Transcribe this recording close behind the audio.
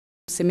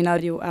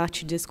Seminário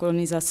Arte,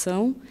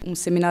 Descolonização, um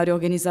seminário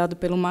organizado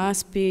pelo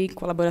MASP em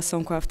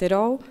colaboração com a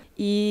Afterall.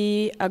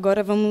 E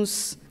agora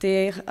vamos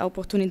ter a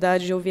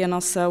oportunidade de ouvir a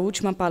nossa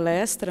última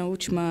palestra, a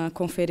última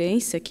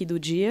conferência aqui do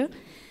dia.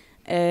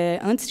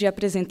 Antes de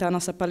apresentar a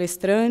nossa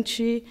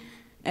palestrante,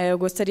 eu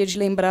gostaria de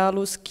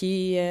lembrá-los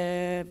que,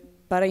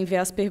 para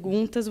enviar as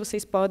perguntas,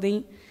 vocês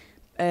podem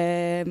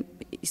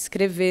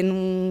escrever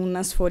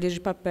nas folhas de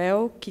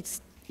papel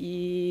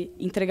e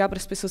entregar para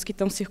as pessoas que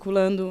estão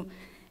circulando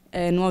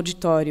no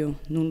auditório,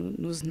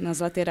 nas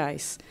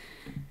laterais.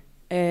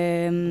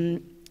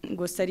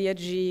 Gostaria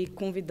de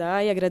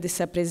convidar e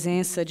agradecer a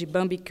presença de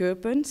Bambi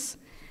Köpens,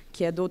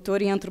 que é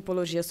doutora em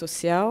antropologia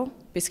social,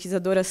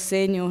 pesquisadora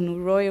sênior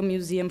no Royal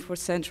Museum for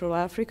Central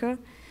Africa,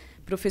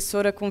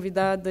 professora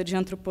convidada de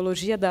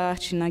antropologia da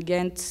arte na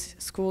Ghent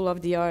School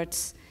of the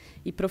Arts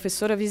e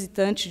professora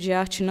visitante de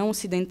arte não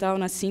ocidental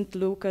na St.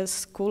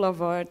 Lucas School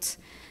of Arts,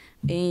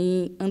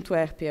 em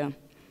Antuérpia.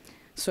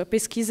 Sua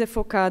pesquisa é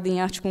focada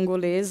em arte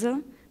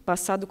congolesa,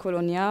 passado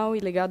colonial e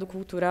legado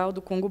cultural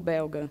do Congo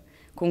belga,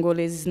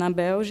 congoleses na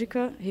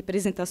Bélgica,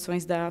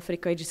 representações da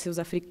África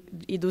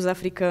e dos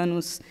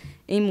africanos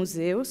em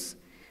museus,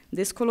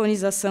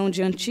 descolonização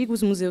de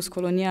antigos museus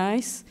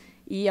coloniais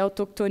e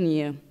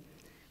autoctonia.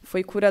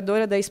 Foi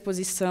curadora da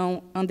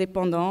exposição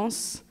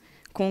Indépendance,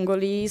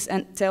 Congolese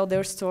and Tell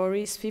Their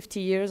Stories, 50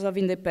 Years of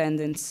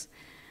Independence,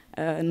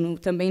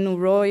 também no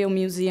Royal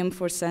Museum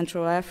for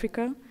Central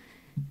Africa,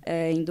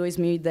 em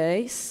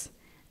 2010.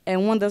 É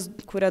uma das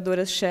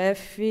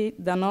curadoras-chefe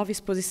da nova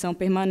exposição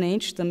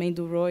permanente, também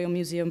do Royal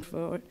Museum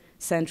for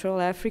Central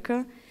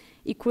Africa,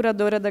 e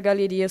curadora da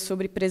galeria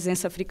sobre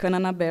presença africana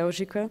na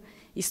Bélgica,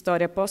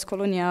 história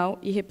pós-colonial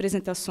e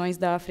representações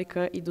da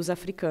África e dos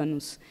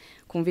africanos.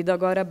 Convido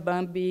agora a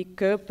Bambi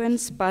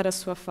Köpens para a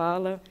sua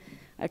fala,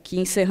 aqui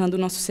encerrando o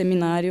nosso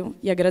seminário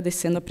e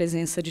agradecendo a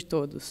presença de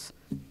todos.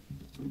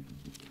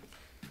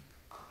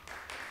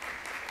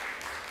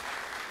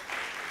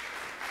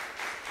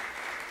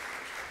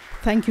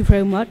 Thank you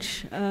very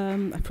much.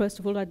 First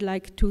of all, I'd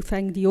like to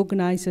thank the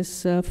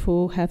organizers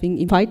for having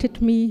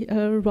invited me,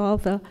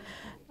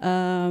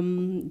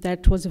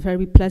 that was a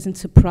very pleasant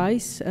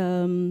surprise,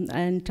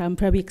 and I'm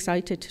very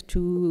excited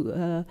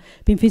to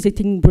be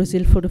visiting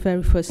Brazil for the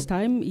very first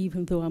time,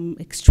 even though I'm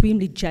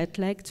extremely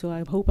jet-lagged, so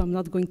I hope I'm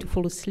not going to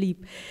fall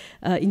asleep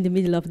in the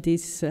middle of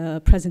this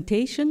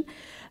presentation.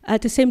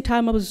 At the same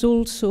time, I was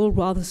also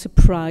rather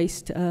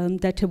surprised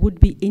that there would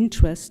be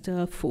interest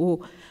for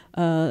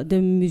the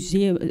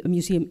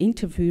museum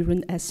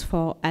interviewing as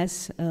far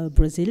as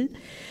Brazil.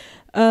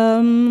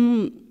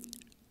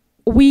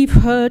 We've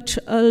heard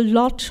a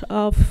lot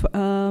of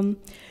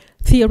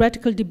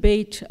theoretical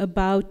debate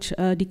about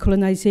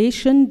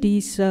decolonization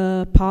these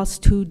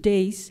past 2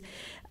 days.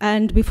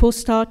 And before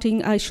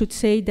starting, I should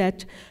say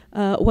that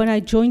when I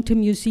joined the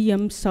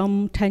museum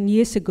some 10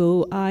 years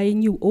ago, I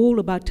knew all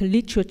about the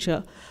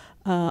literature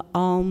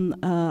on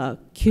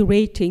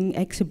curating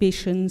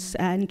exhibitions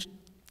and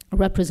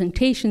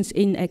representations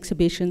in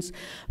exhibitions,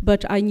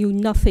 but I knew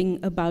nothing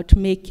about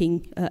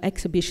making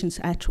exhibitions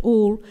at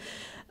all.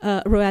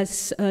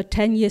 Whereas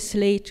 10 years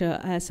later,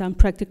 as I'm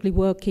practically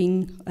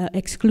working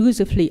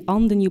exclusively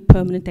on the new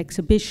permanent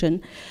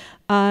exhibition,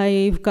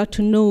 I've got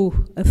to know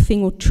a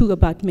thing or two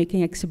about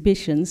making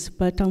exhibitions,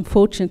 but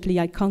unfortunately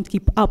I can't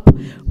keep up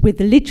with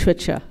the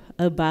literature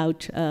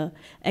about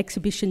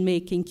exhibition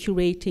making,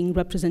 curating,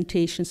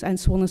 representations, and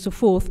so on and so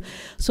forth.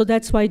 So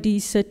that's why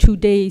these 2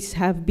 days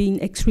have been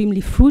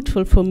extremely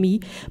fruitful for me.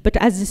 But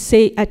at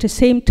the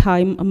same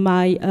time,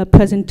 my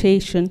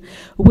presentation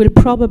will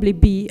probably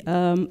be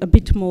a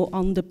bit more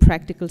on the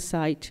practical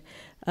side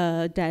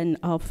than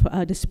of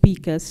the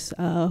speakers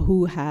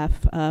who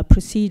have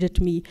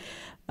preceded me.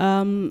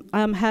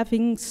 I'm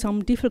having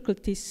some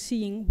difficulties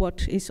seeing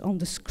what is on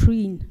the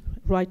screen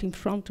right in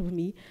front of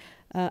me,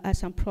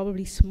 as I'm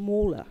probably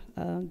smaller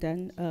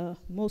than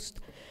most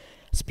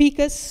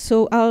speakers,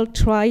 so I'll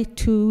try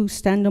to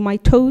stand on my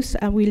toes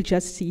and we'll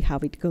just see how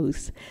it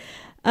goes.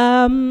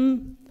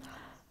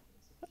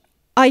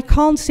 I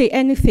can't say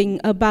anything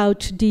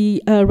about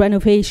the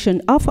renovation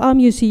of our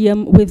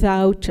museum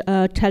without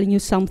telling you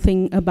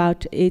something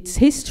about its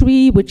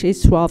history, which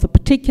is rather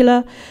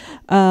particular,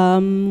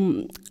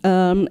 and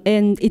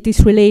it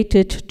is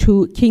related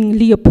to King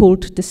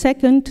Leopold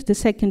II, the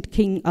second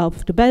king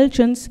of the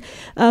Belgians,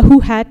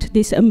 who had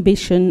this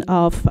ambition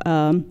of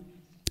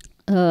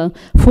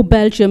for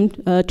Belgium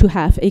to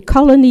have a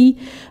colony,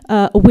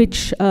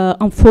 which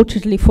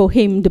unfortunately for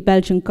him, the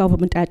Belgian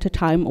government at the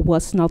time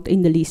was not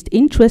in the least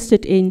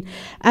interested in,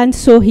 and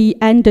so he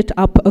ended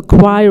up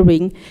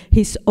acquiring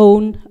his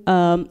own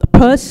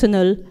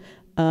personal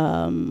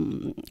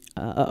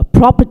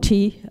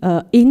property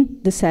in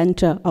the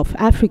center of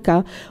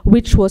Africa,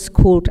 which was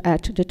called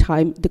at the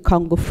time the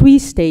Congo Free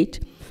State.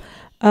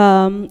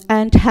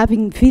 And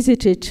having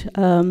visited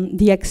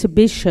the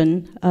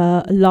exhibition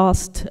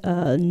last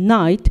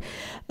night,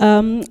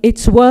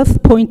 it's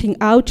worth pointing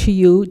out to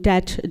you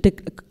that the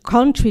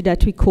country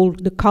that we call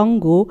the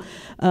Congo,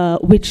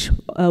 which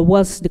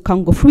was the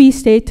Congo Free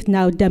State,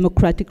 now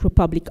Democratic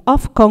Republic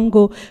of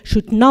Congo,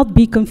 should not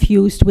be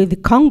confused with the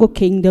Congo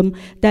Kingdom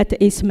that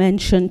is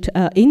mentioned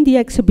in the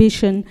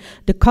exhibition.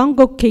 The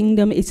Congo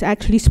Kingdom is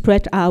actually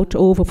spread out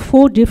over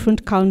 4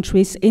 different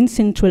countries in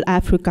Central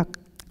Africa,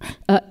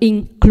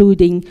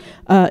 including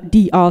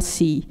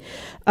DRC.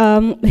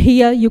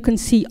 Here you can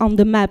see on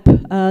the map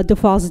the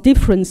vast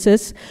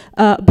differences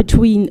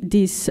between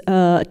this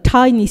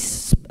tiny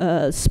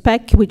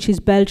speck, which is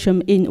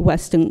Belgium in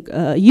Western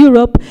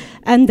Europe,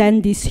 and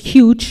then this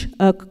huge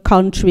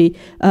country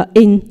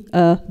in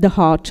the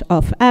heart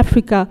of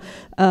Africa,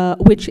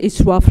 which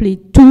is roughly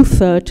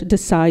 2/3 the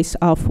size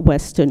of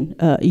Western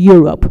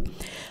Europe.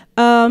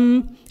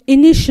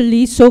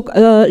 Initially,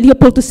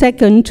 Leopold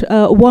II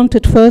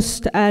wanted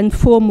first and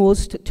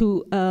foremost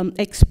to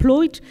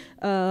exploit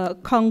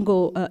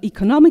Congo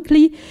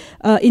economically.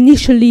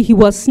 Initially, he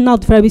was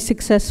not very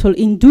successful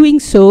in doing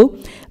so,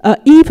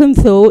 even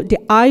though the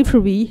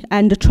ivory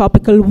and the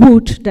tropical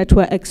wood that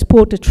were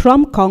exported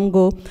from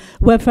Congo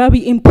were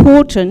very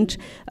important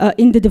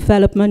in the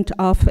development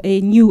of a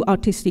new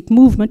artistic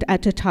movement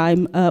at the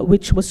time,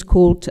 which was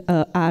called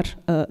Art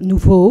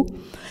Nouveau.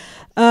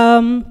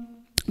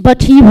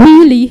 But he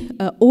really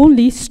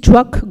only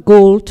struck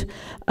gold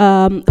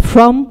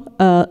from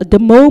the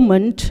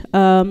moment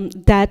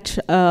that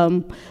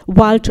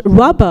wild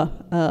rubber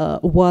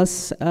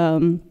was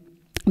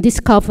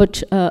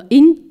discovered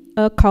in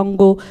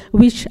Congo,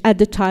 which at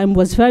the time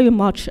was very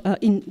much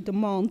in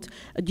demand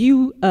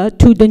due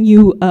to the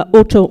new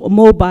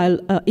automobile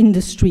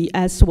industry,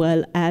 as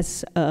well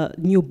as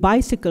new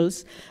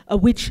bicycles,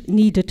 which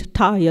needed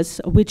tires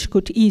which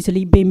could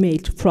easily be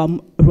made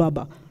from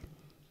rubber.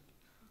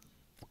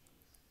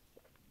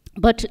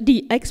 But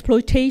the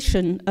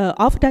exploitation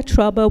of that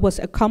rubber was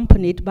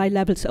accompanied by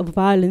levels of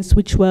violence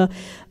which were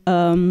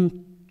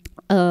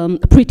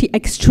pretty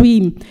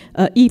extreme,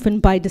 even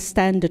by the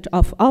standard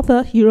of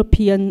other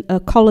European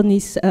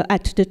colonies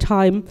at the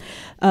time.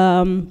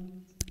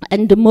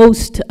 And the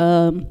most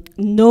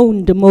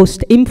known, the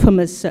most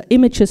infamous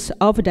images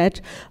of that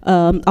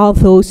are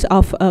those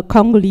of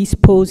Congolese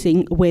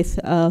posing with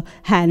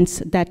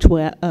hands that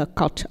were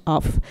cut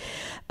off.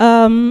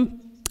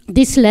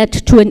 This led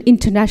to an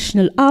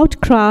international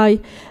outcry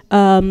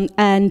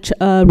and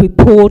a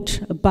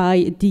report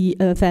by the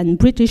then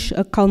British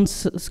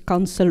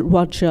consul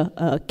Roger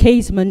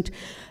Casement,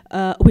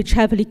 which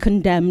heavily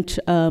condemned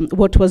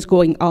what was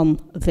going on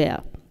there.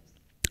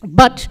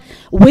 But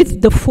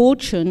with the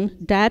fortune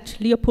that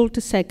Leopold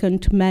II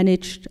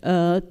managed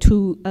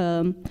to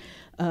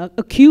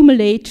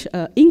accumulate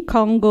in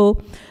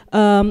Congo,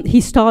 he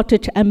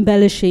started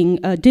embellishing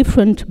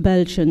different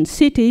Belgian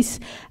cities,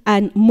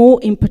 and more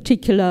in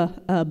particular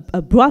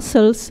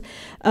Brussels.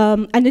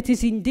 And it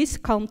is in this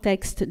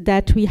context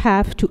that we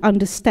have to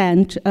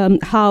understand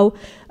how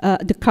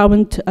the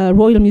current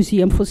Royal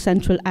Museum for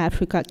Central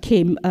Africa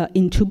came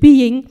into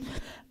being.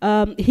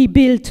 He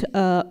built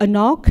an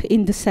ark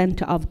in the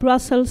center of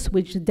Brussels,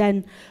 which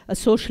then a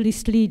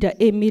socialist leader,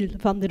 Emile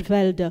van der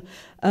Velde,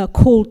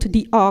 called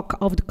the Ark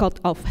of the Cut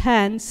Off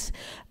Hands,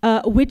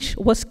 which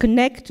was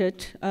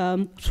connected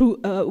through,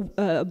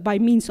 by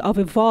means of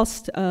a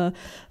vast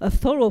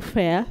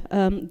thoroughfare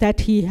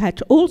that he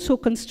had also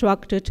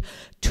constructed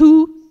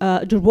to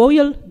the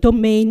royal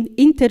domain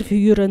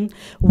Intervuren,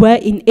 where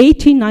in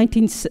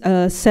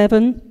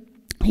 1897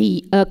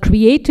 he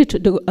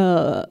created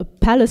the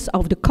Palace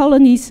of the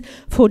Colonies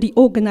for the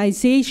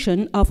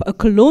organization of a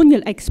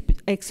colonial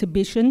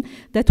exhibition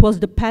that was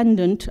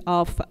dependent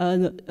of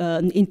an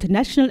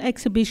international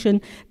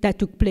exhibition that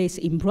took place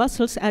in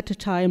Brussels at the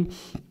time,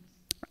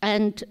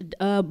 and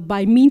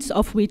by means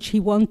of which he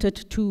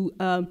wanted to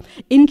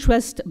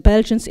interest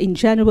Belgians in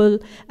general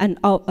and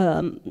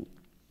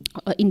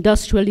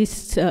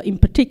industrialists in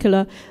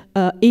particular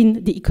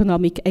in the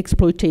economic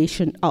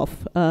exploitation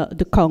of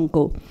the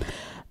Congo.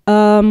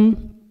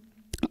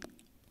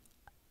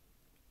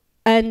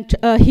 And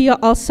here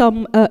are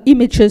some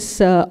images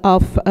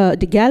of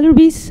the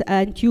galleries,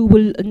 and you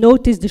will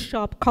notice the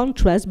sharp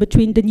contrast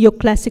between the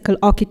neoclassical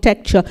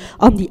architecture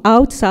on the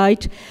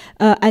outside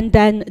and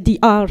then the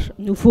Art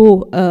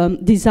Nouveau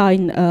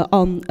design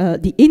on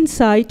the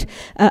inside.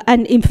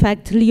 And in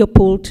fact,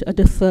 Leopold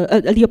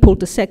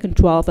II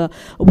rather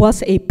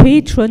was a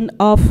patron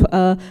of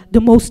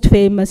the most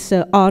famous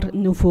Art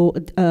Nouveau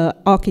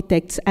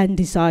architects and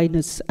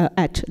designers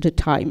at the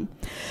time.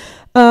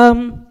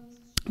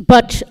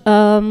 But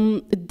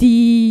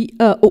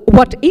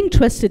what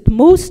interested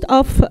most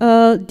of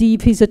the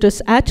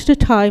visitors at the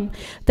time,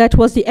 that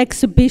was the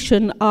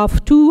exhibition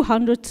of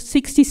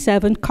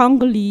 267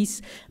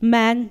 Congolese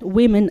men,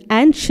 women,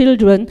 and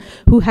children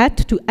who had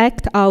to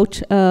act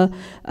out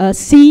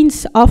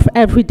scenes of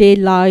everyday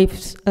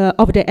lives,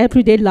 of their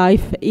everyday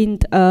life in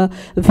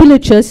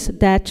villages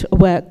that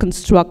were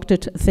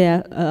constructed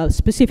there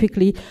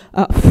specifically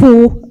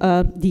for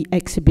the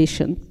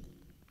exhibition.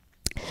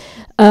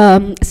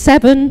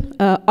 7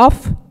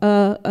 of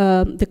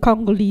the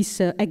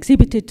Congolese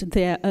exhibited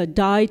there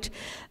died,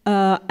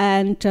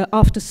 and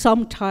after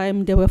some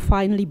time they were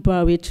finally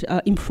buried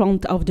in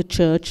front of the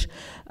church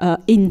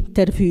in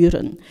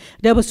Tervuren.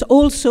 There was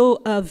also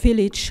a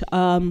village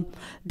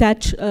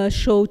that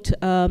showed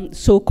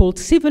so-called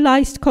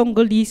civilized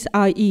Congolese,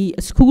 i.e.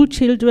 school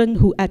children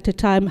who at the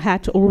time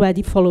had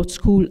already followed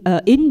school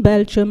in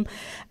Belgium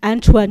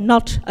and were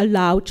not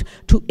allowed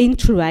to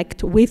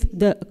interact with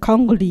the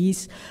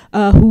Congolese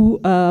who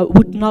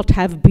would not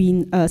have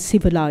been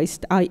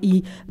civilized,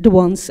 i.e. the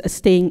ones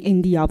staying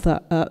in the other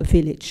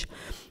village.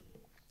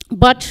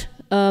 But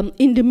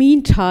in the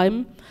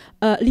meantime,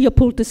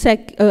 Leopold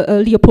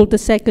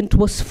II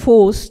was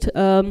forced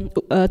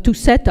to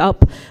set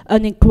up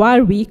an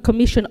inquiry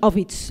commission of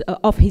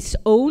his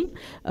own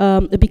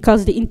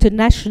because the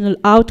international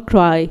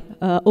outcry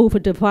over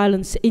the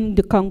violence in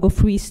the Congo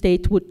Free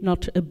State would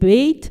not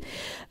abate.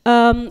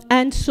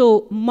 And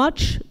so,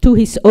 much to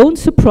his own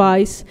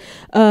surprise,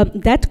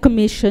 that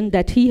commission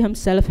that he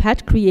himself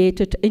had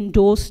created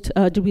endorsed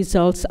the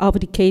results of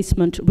the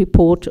Casement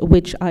report,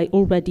 which I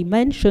already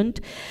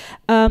mentioned.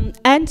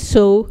 And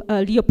so,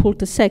 Leopold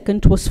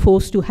II was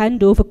forced to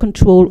hand over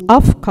control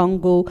of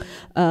Congo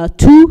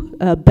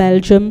to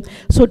Belgium,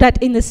 so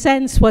that in a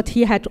sense what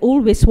he had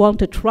always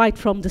wanted right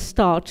from the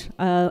start,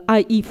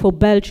 i.e. for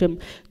Belgium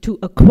to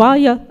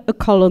acquire a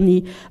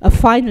colony,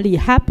 finally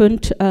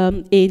happened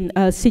in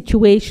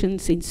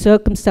situations, in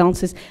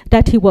circumstances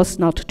that he was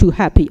not too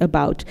happy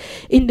about.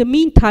 In the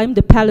meantime,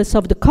 the Palace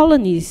of the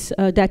Colonies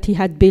that he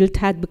had built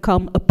had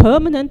become a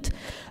permanent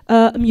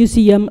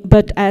museum,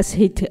 but as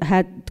it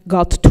had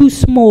got too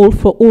small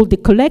for all the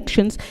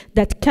collections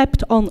that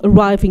kept on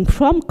arriving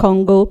from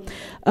Congo,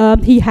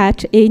 he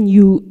had a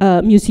new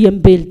museum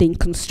building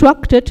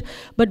constructed,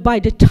 but by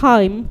the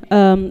time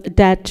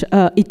that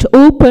it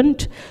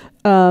opened,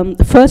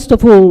 first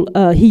of all,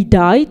 he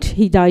died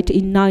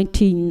in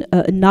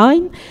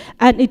 1909,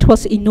 and it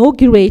was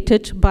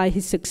inaugurated by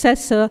his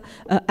successor,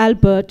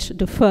 Albert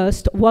I,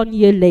 1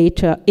 year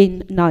later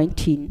in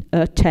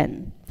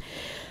 1910.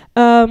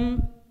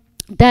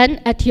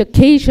 Then, at the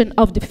occasion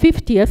of the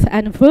 50th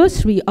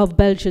anniversary of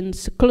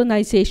Belgium's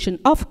colonization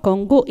of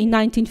Congo in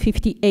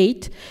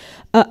 1958,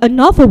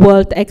 another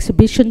world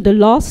exhibition, the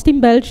last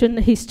in Belgian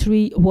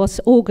history, was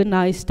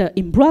organized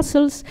in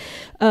Brussels,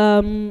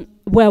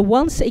 where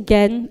once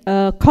again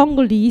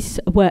Congolese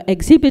were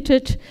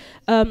exhibited,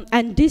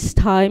 and this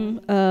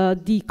time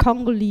the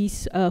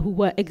Congolese who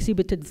were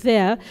exhibited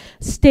there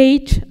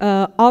stayed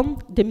on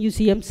the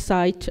museum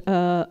site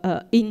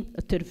in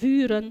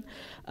Tervuren,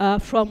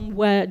 from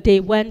where they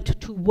went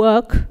to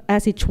work,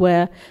 as it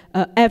were,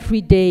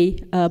 every day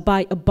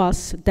by a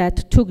bus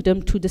that took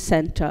them to the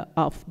center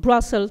of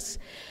Brussels.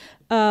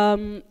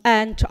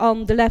 And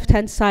on the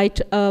left-hand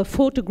side, a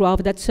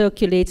photograph that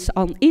circulates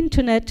on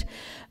internet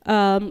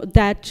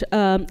that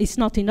is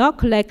not in our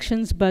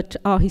collections, but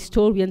our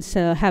historians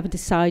have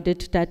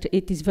decided that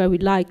it is very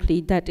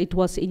likely that it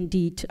was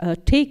indeed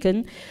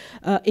taken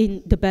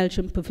in the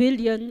Belgian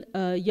pavilion,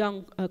 a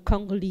young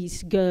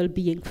Congolese girl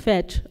being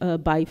fed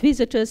by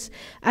visitors,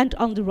 and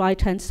on the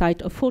right-hand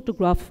side a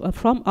photograph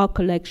from our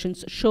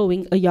collections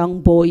showing a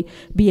young boy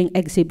being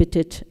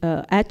exhibited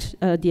at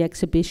the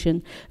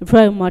exhibition,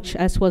 very much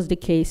as was the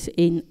case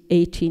in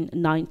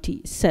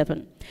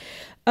 1897.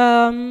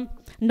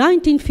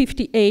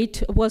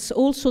 1958 was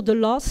also the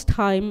last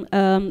time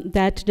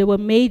that there were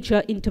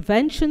major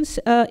interventions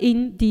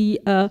in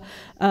the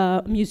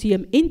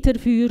museum in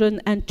Tervuren,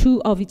 and two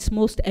of its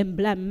most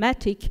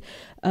emblematic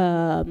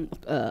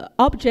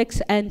objects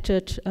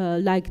entered,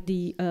 like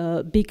the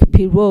big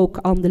pirogue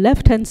on the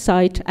left-hand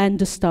side and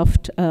the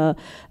stuffed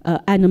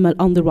animal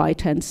on the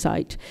right-hand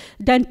side.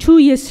 Then 2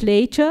 years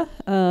later,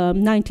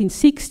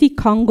 1960,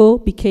 Congo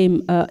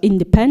became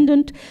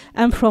independent,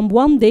 and from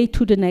one day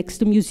to the next,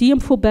 the Museum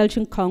for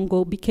Belgian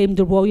Congo became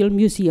the Royal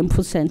Museum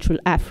for Central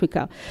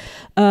Africa.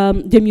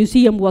 The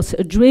museum was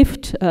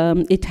adrift,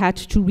 it had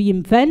to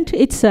reinvent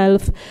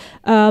itself,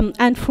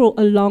 and for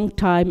a long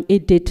time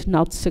it did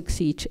not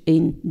succeed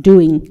in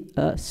doing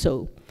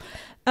so.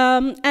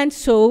 And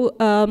so,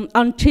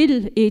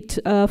 until it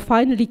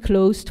finally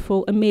closed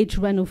for a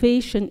major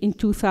renovation in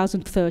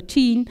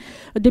 2013,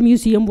 the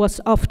museum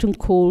was often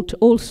called,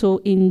 also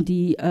in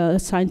the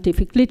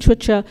scientific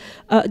literature,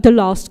 the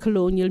last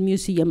colonial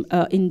museum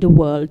in the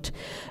world.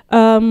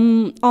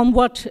 On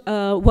what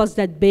was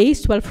that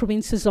based? Well, for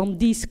instance, on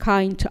these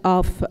kind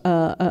of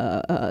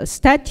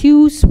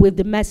statues, with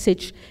the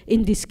message,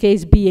 in this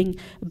case, being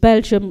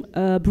Belgium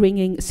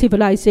bringing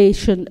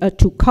civilization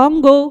to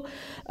Congo.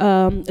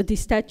 The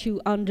statue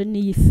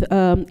underneath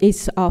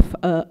is of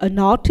an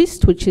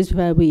artist, which is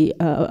very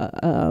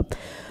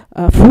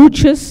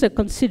fruitious,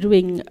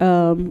 considering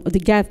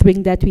the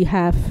gathering that we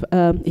have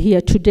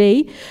here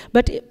today.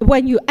 But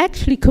when you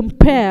actually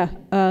compare,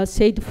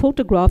 say, the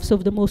photographs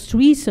of the most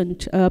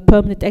recent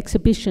permanent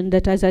exhibition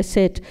that, as I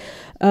said,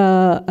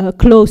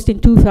 closed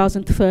in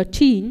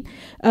 2013,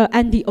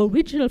 and the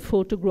original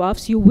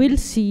photographs, you will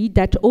see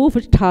that over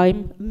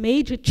time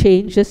major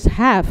changes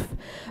have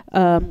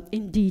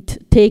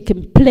indeed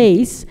taken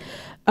place.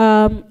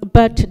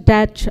 But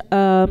that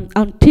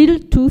until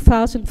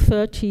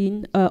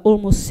 2013,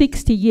 almost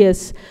 60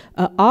 years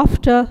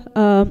after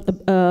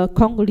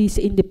Congolese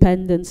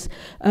independence,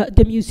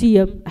 the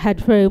museum had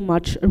very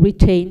much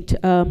retained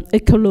a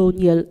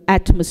colonial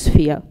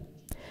atmosphere.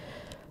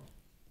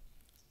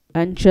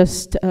 And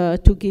just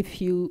to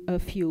give you a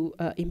few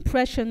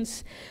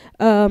impressions,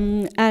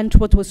 and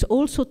what was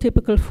also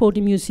typical for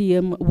the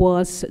museum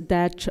was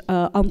that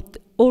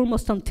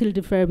almost until the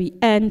very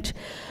end,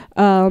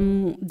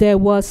 there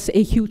was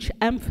a huge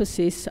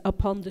emphasis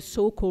upon the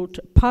so-called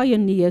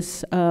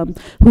pioneers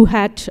who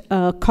had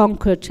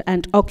conquered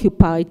and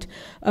occupied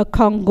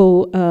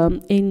Congo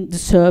in the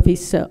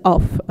service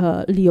of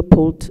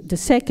Leopold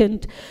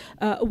II,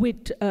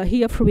 with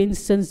here, for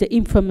instance, the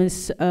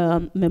infamous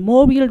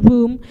memorial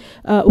room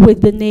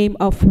with the name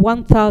of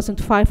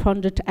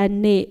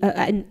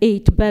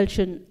 1,508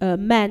 Belgian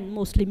men,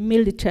 mostly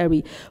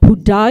military, who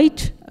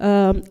died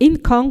in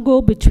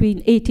Congo between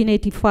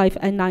 1885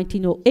 and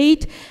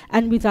 1908,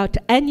 and without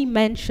any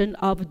mention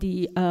of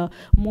the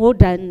more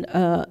than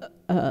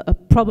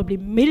probably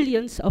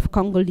millions of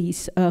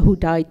Congolese who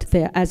died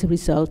there as a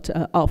result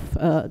of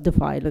the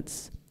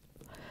violence.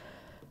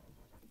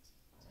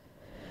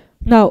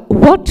 Now,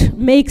 what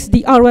makes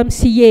the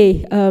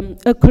RMCA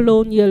a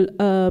colonial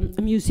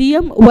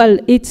museum? Well,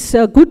 it's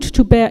good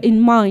to bear in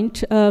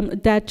mind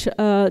that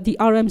the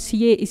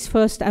RMCA is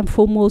first and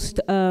foremost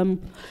a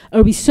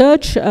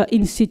research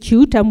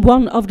institute, and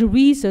one of the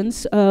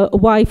reasons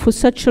why for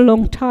such a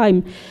long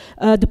time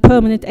the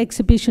permanent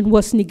exhibition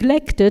was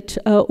neglected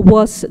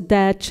was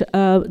that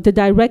the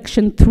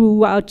direction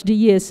throughout the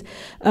years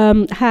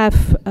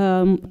have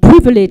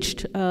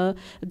privileged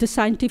the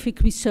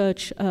scientific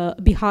research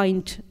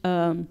behind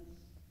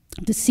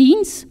the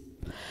scenes.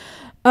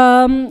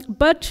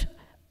 But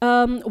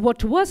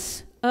what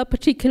was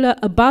particular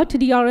about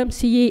the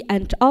RMCA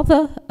and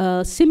other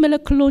similar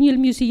colonial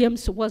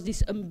museums was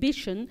this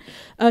ambition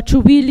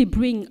to really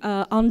bring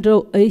under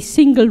a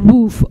single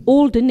roof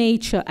all the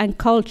nature and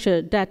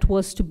culture that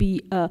was to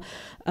be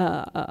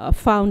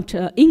found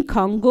in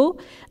Congo,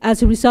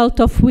 as a result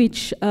of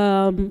which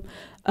barely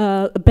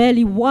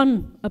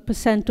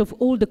 1% of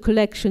all the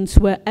collections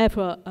were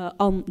ever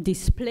on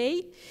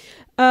display.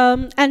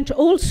 And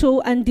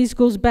also, and this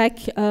goes back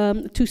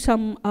to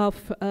some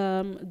of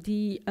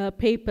the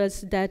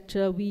papers that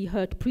we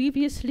heard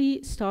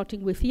previously,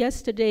 starting with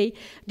yesterday,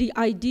 the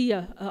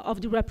idea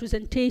of the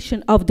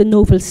representation of the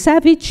novel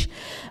savage,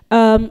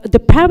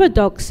 the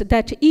paradox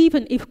that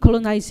even if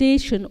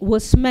colonization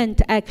was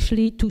meant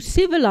actually to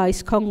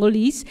civilize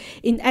Congolese,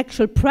 in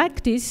actual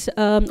practice,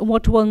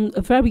 what one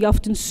very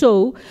often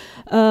saw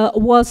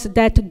was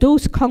that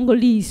those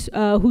Congolese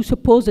who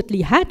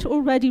supposedly had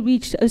already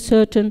reached a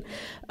certain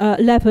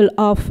level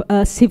of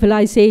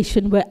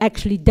civilization were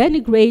actually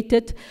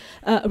denigrated,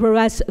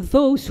 whereas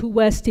those who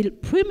were still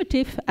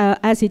primitive,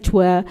 as it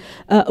were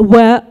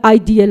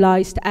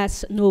idealized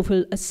as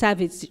novel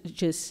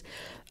savages.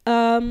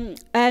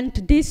 And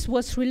this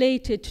was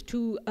related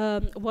to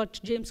what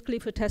James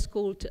Clifford has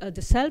called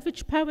the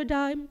salvage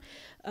paradigm,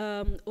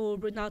 or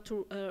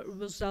Renato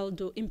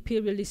Rosaldo,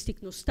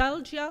 imperialistic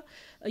nostalgia.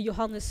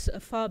 Johannes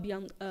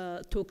Fabian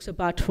talks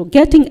about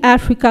forgetting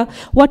Africa.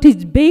 What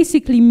it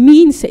basically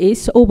means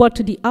is, or what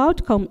the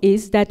outcome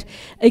is, that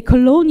a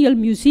colonial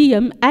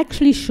museum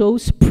actually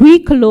shows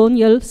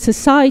pre-colonial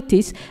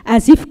societies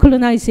as if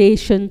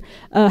colonization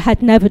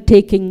had never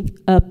taken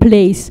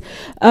place.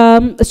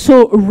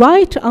 So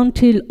right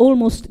until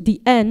almost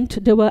the end,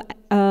 there were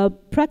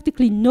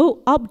practically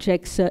no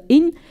objects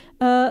in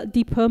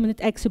the permanent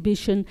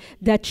exhibition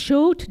that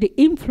showed the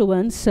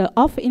influence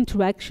of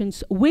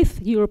interactions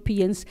with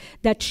Europeans,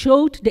 that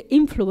showed the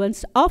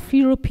influence of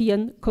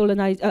European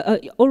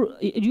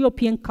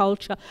European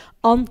culture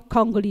on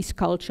Congolese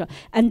culture.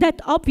 And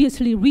that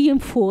obviously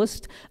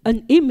reinforced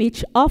an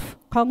image of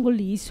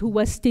Congolese who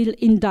were still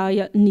in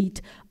dire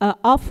need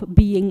of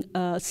being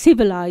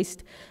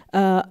civilized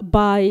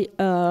by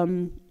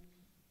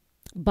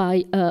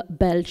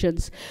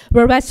Belgians.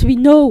 Whereas we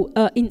know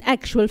in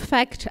actual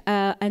fact,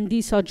 and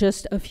these are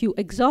just a few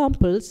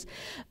examples,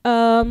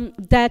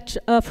 that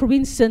for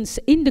instance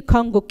in the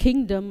Congo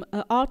Kingdom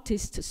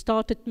artists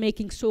started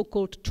making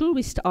so-called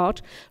tourist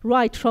art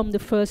right from the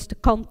first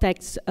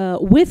contacts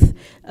with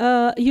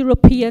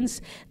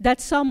Europeans, that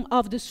some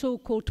of the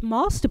so-called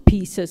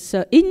masterpieces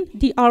in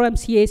the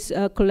RMCA's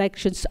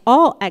collections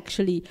are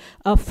actually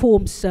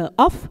forms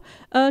of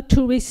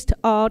tourist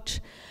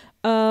art.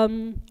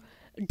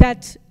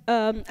 That,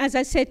 as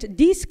I said,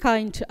 these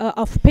kind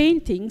of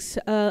paintings,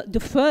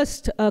 the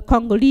first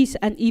Congolese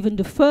and even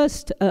the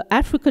first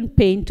African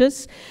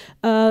painters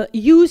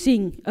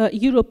using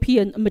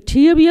European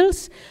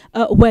materials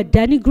were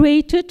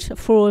denigrated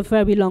for a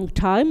very long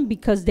time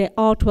because their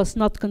art was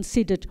not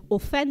considered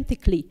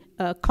authentically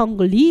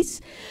Congolese,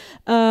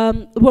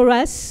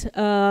 whereas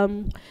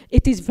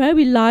it is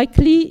very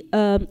likely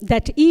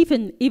that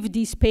even if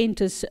these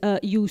painters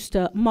used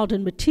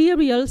modern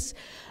materials,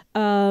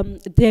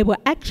 they were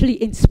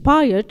actually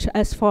inspired,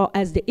 as far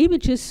as the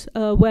images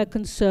were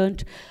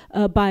concerned,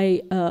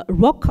 by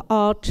rock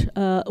art,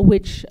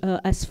 which,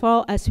 as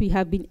far as we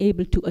have been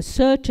able to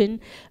ascertain,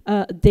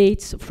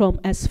 dates from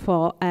as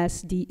far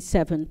as the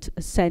 7th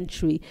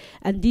century.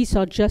 And these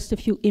are just a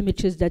few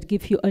images that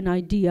give you an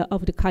idea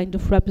of the kind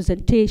of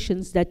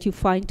representations that you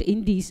find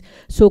in these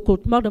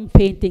so-called modern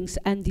paintings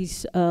and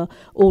these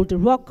older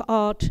rock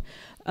art.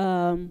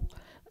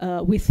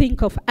 We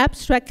think of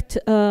abstract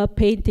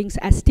paintings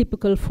as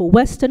typical for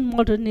Western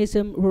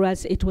modernism,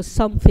 whereas it was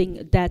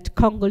something that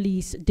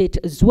Congolese did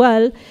as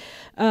well,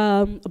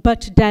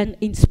 but then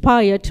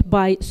inspired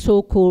by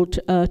so-called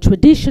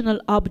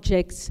traditional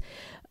objects.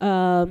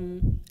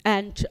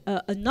 And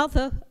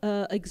another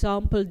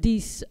example,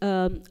 these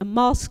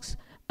masks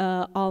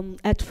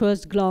at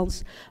first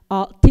glance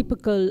are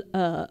typical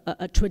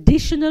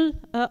traditional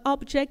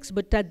objects,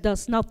 but that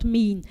does not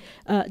mean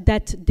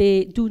that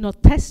they do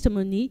not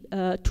testimony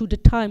to the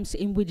times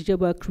in which they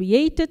were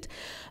created.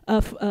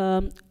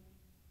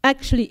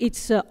 Actually,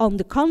 it's on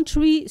the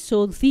contrary.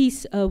 So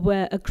these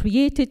were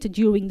created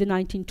during the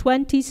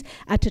 1920s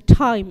at a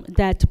time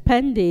that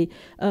Pende,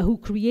 who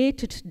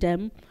created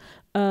them,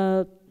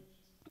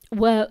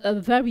 were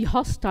very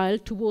hostile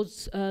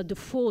towards the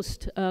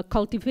forced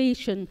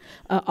cultivation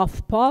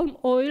of palm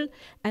oil,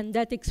 and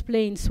that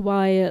explains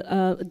why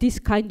this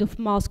kind of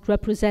mask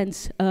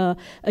represents a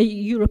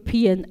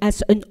European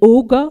as an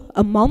ogre,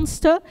 a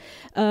monster.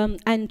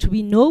 And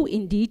we know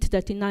indeed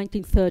that in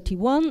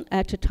 1931,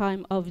 at the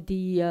time of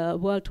the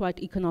worldwide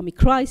economic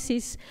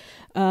crisis,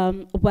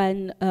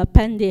 when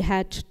Pende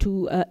had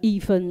to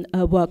even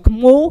work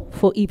more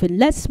for even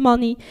less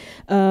money,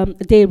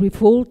 they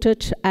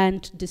revolted,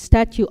 and the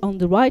statue on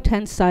the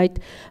right-hand side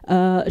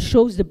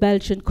shows the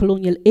Belgian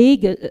colonial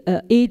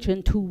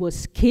agent who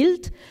was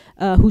killed,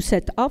 who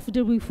set off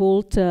the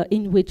revolt,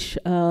 in which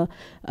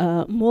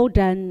more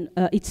than,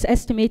 it's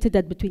estimated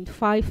that between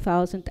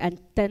 5,000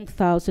 and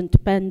 10,000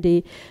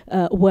 Pende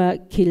were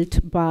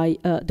killed by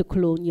the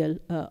colonial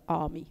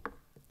army.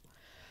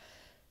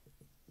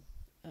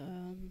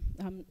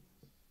 I'm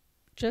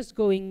just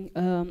going,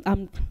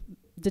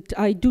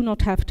 I do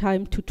not have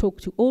time to talk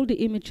to all the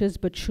images,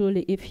 but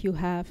surely if you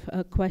have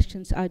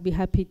questions, I'd be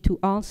happy to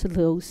answer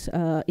those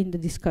in the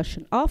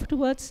discussion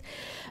afterwards.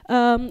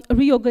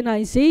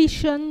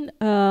 Reorganization.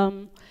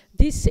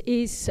 This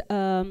is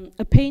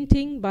a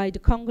painting by the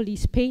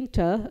Congolese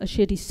painter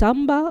Sheri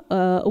Samba,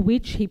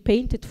 which he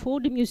painted for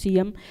the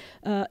museum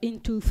in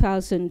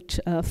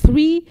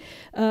 2003,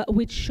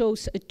 which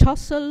shows a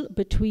tussle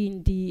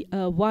between the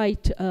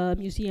white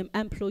museum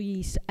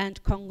employees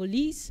and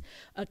Congolese,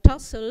 a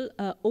tussle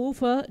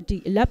over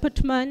the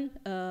leopard man,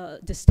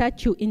 the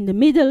statue in the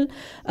middle,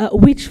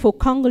 which for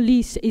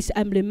Congolese is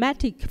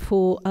emblematic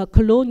for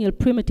colonial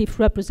primitive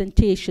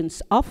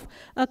representations of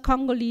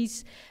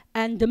Congolese.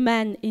 And the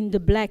man in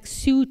the black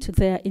suit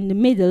there in the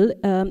middle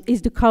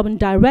is the current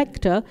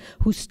director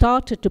who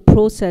started the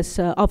process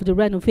of the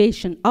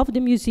renovation of the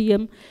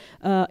museum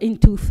in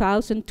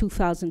 2000,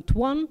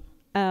 2001.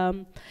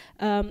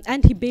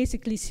 And he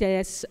basically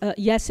says,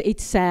 yes,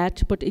 it's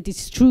sad, but it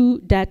is true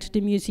that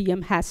the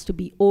museum has to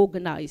be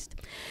organized.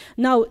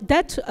 Now,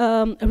 that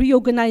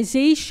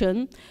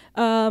reorganization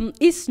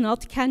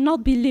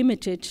cannot be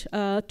limited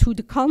to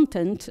the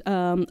content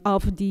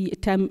of the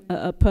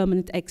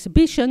permanent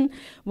exhibition.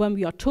 When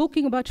we are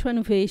talking about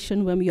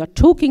renovation, when we are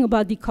talking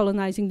about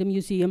decolonizing the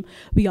museum,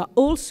 we are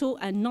also,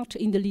 and not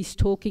in the least,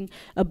 talking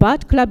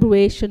about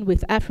collaboration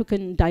with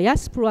African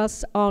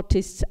diasporas,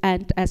 artists,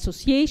 and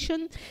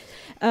associations.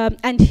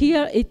 And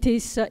here it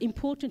is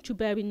important to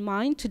bear in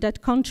mind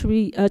that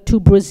contrary to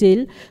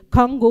Brazil,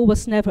 Congo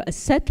was never a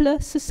settler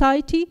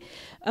society,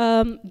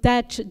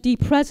 that the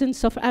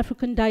presence of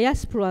African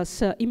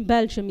diasporas in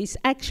Belgium is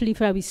actually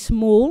very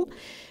small,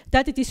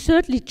 that it is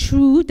certainly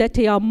true that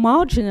they are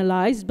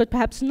marginalized, but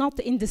perhaps not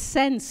in the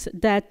sense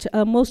that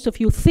most of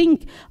you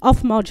think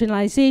of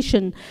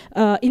marginalization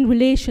in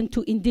relation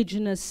to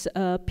indigenous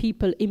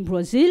people in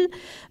Brazil,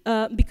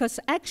 because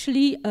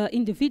actually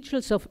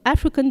individuals of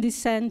African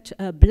descent,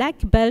 black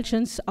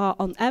Belgians are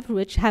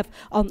have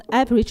on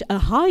average a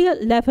higher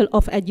level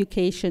of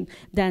education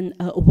than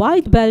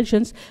white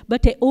Belgians,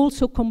 but they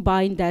also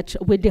combine that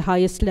with the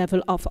highest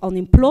level of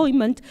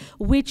unemployment,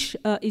 which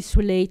is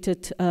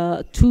related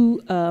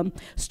to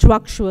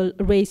structural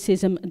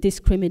racism,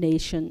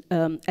 discrimination,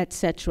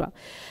 etc.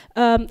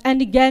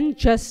 And again,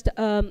 just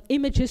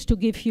images to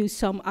give you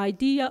some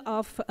idea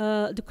of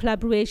the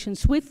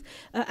collaborations with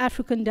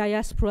African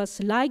diasporas,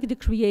 like the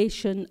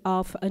creation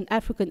of an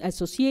African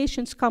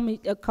Associations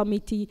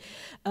Committee,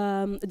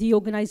 the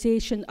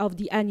organization of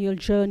the annual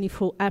Journey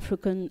for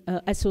African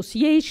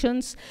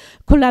Associations,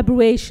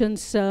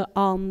 collaborations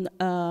on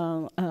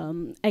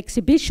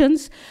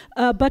exhibitions,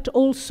 but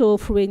also,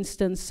 for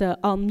instance,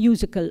 on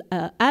musical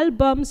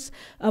albums,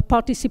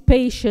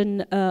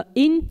 participation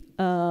in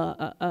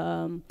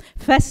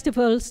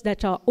festivals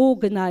that are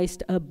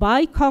organized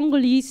by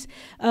Congolese,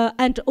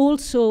 and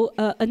also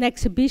an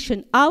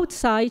exhibition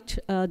outside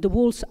the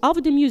walls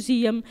of the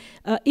museum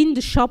in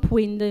the shop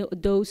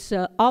windows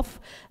of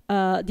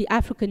the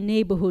African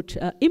neighborhood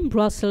in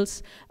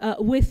Brussels,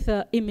 with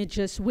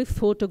images, with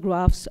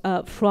photographs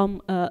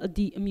from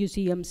the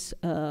museum's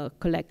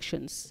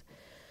collections.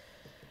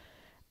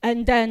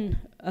 And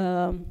then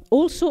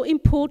also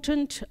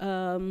important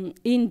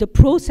in the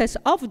process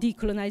of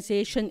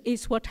decolonization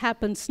is what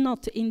happens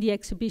not in the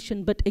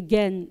exhibition, but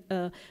again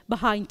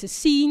behind the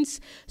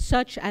scenes,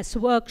 such as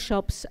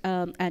workshops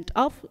and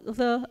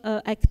other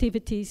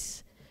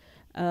activities.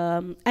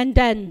 And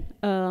then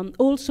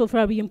also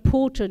very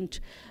important,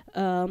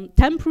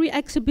 temporary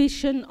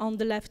exhibition on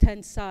the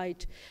left-hand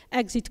side.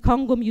 Exit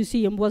Congo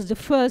Museum was the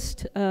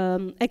first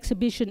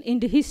exhibition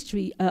in the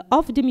history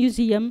of the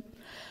museum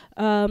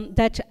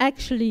that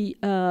actually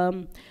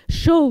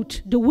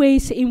showed the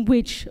ways in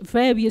which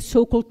various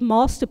so-called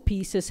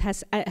masterpieces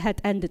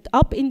had ended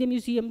up in the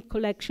museum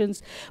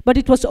collections, but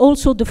it was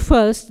also the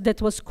first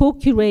that was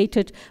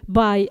co-curated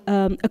by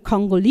a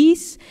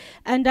Congolese.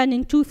 And then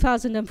in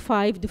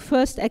 2005, the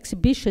first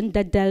exhibition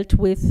that dealt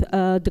with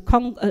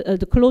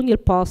the colonial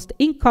past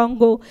in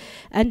Congo.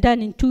 And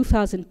then in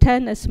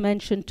 2010, as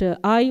mentioned,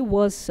 I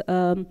was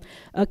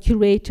a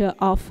curator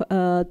of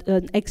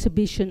an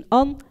exhibition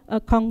on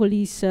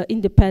Congolese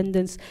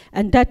independence,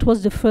 and that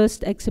was the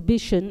first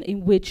exhibition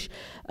in which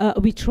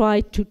we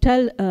tried to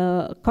tell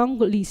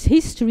Congolese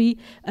history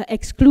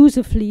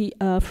exclusively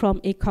from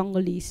a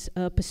Congolese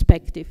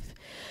perspective.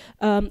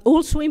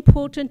 Also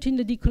important in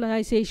the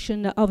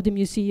decolonization of the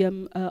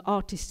museum,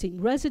 artists in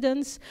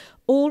residence.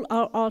 All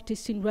our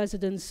artists in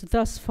residence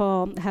thus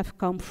far have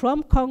come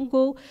from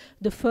Congo.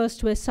 The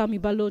first were Sami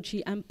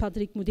Balogi and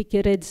Patrick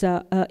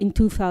Mudekereza in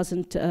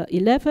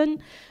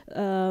 2011.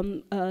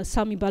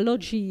 Sami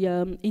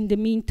Balogi, in the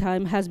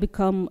meantime, has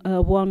become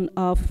one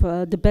of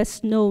the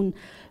best known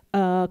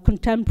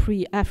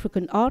contemporary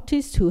African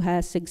artist who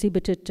has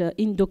exhibited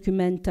in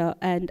Documenta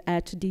and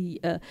at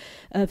the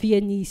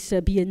Viennese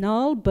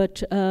Biennale.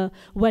 But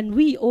when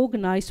we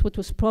organized what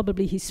was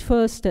probably his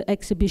first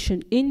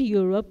exhibition in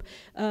Europe,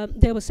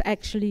 there was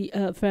actually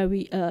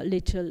very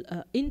little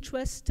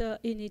interest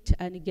in it.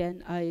 And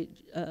again, I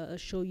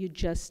show you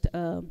just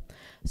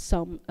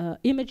some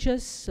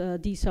images.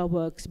 These are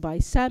works by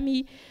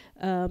Sami.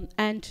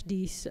 And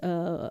these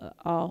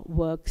are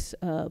works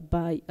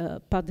by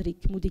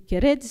Patrick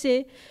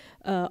Mudekereza.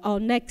 Our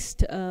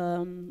next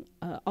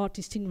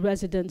artist in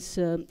residence,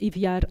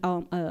 Ivyar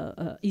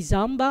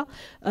Izamba.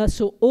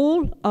 So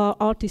all our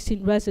artists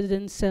in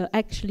residence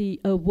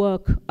actually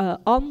work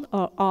on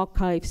our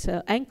archives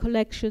and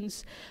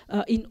collections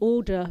in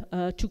order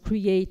to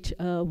create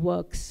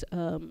works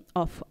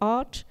of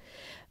art.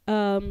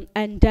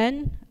 And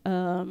then,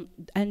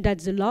 and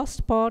that's the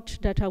last part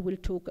that I will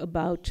talk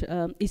about,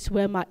 is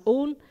where my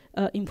own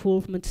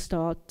involvement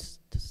started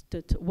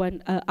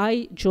when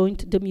I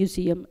joined the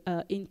museum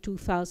in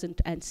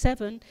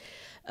 2007.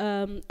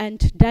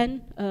 And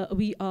then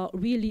we are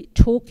really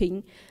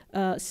talking,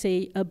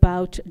 say,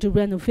 about the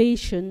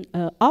renovation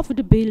of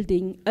the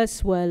building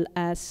as well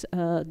as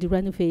the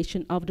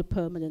renovation of the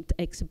permanent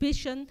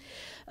exhibition.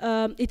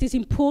 It is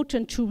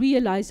important to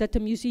realize that the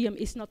museum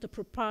is not the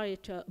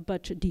proprietor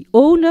but the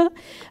owner,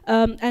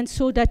 and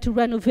so that the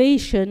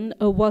renovation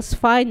was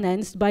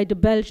financed by the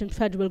Belgian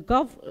federal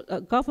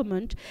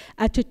government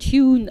at a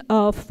tune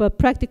of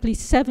practically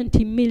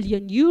 70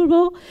 million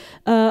euro,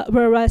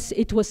 whereas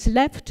it was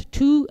left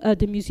to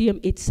the museum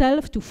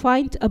itself to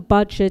find a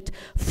budget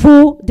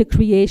for the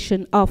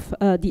creation of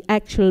the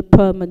actual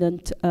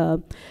permanent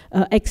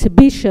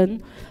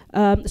exhibition.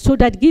 So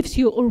that gives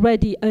you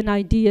already an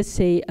idea,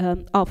 say,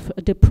 of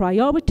the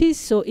priorities.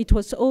 So it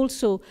was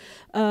also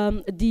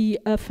the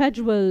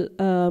federal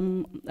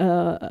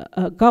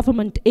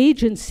government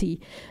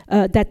agency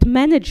that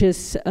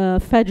manages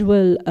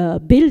federal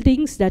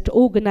buildings that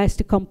organized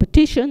the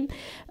competition.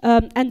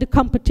 And the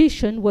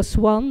competition was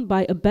won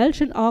by a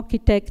Belgian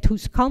architect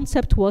whose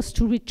concept was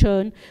to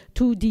return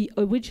to the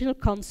original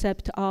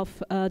concept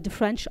of the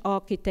French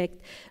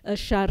architect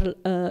Charles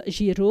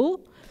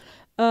Giraud.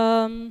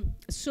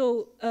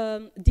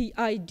 The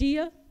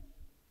idea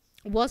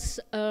was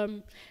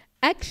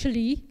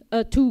actually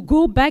to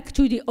go back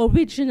to the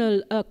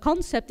original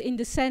concept, in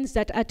the sense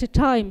that at the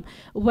time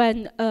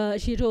when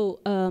Giraud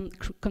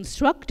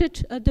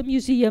constructed the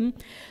museum,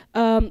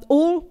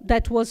 all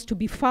that was to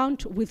be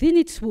found within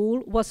its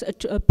wall was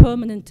a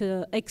permanent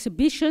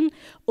exhibition.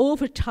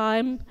 Over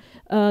time,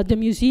 the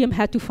museum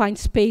had to find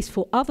space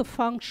for other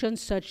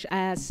functions, such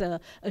as a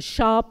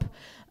shop,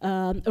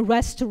 a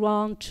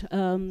restaurant,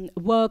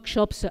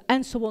 workshops,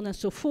 and so on and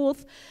so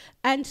forth.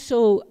 And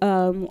so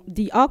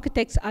the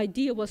architect's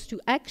idea was to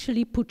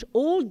actually put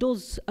all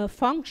those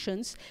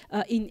functions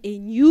in a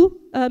new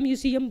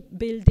museum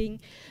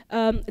building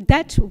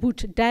that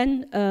would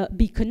then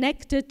be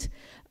connected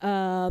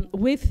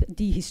with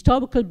the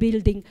historical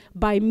building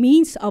by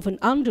means of an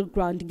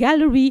underground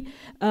gallery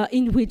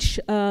in which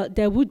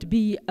there would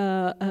be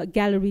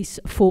galleries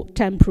for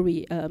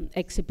temporary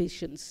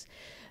exhibitions.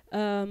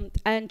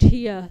 And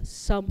here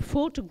some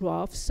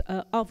photographs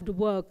of the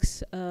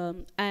works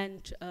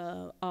and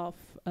of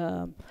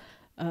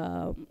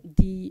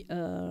the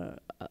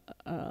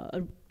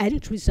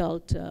end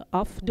result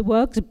of the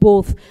works,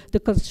 both the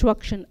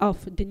construction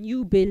of the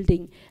new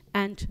building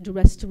and the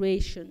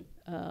restoration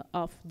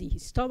of the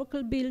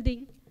historical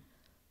building.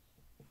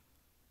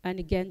 And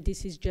again,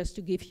 this is just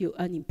to give you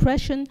an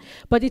impression,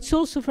 but it's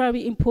also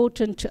very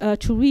important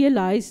to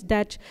realize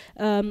that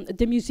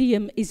the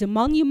museum is a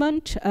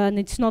monument, and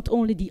it's not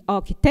only the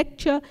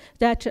architecture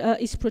that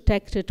is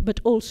protected, but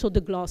also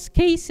the glass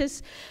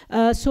cases.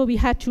 So we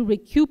had to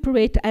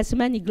recuperate as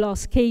many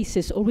glass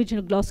cases,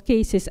 original glass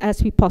cases,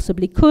 as we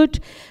possibly could,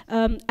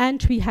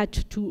 and we had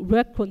to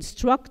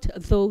reconstruct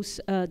those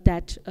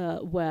that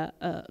were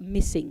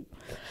missing.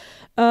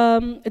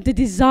 The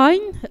design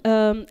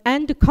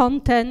and the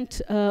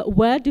content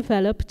were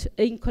developed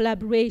in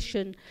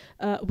collaboration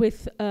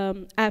with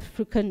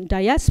African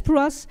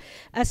diasporas.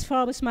 As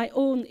far as my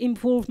own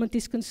involvement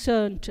is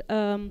concerned,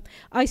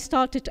 I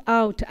started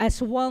out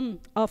as one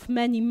of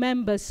many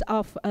members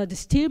of the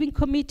steering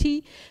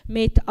committee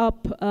made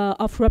up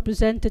of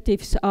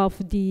representatives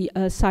of the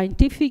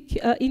Scientific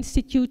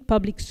Institute,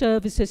 Public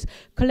Services,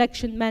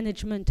 Collection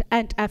Management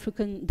and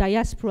African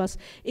diasporas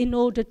in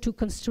order to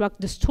construct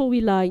the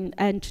storyline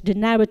and the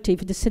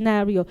narrative, the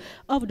scenario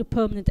of the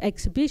permanent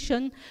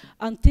exhibition,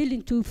 until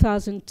in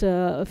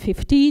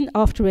 2015,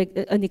 after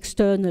an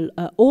external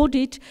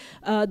audit,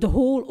 the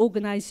whole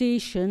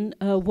organization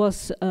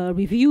was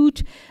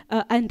reviewed,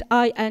 and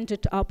I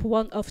ended up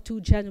one of two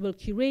general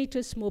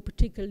curators, more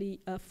particularly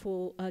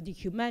for the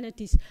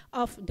humanities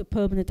of the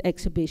permanent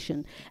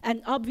exhibition.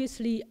 And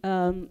obviously,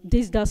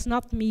 this does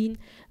not mean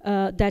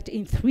that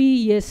in 3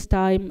 years'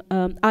 time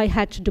I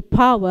had the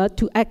power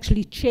to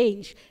actually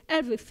change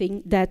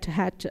everything that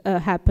had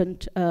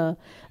happened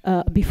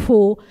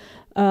before.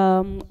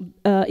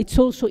 It's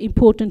also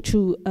important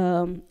to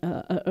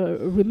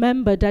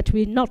remember that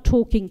we're not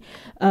talking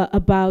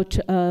about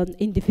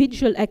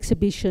individual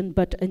exhibition,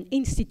 but an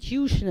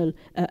institutional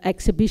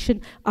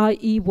exhibition,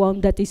 i.e.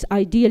 one that is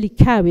ideally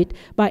carried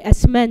by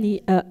as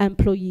many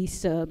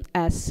employees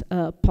as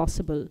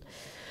possible.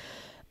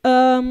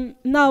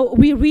 Now,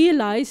 we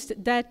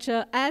realized that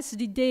as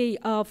the day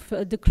of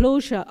the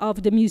closure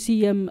of the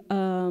museum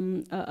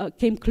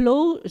came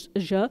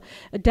closer,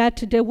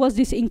 that there was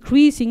this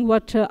increasing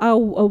what I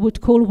would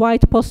call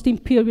white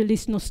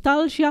post-imperialist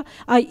nostalgia,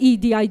 i.e.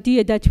 the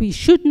idea that we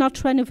should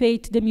not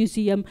renovate the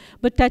museum,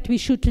 but that we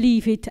should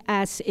leave it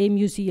as a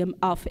museum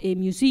of a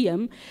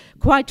museum.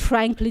 Quite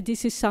frankly,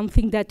 this is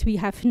something that we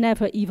have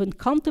never even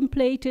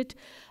contemplated.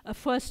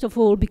 First of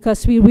all,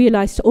 because we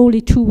realized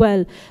only too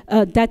well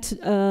that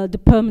the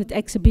permanent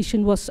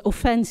exhibition was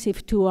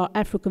offensive to our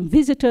African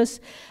visitors,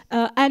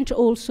 and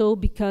also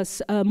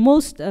because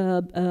most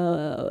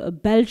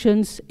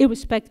Belgians,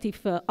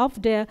 irrespective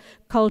of their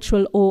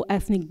cultural or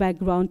ethnic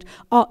background,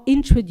 are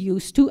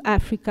introduced to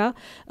Africa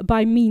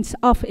by means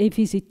of a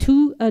visit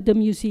to the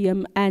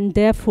museum, and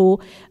therefore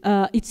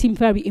it seemed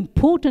very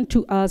important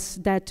to us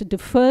that the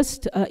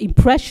first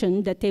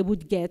impression that they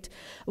would get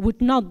would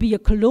not be a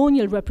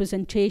colonial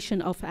representation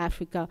of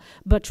Africa,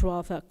 but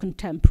rather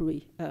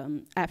contemporary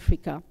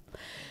Africa.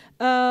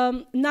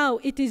 Now,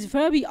 it is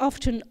very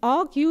often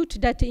argued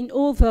that in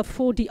order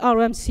for the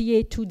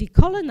RMCA to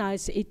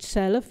decolonize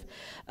itself,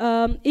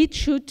 it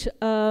should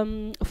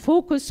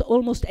focus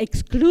almost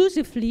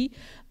exclusively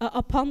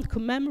upon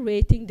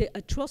commemorating the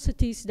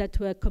atrocities that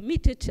were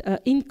committed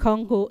in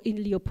Congo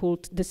in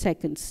Leopold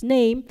II's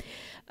name.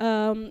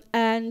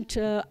 And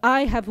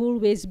I have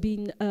always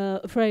been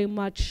very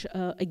much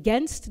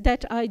against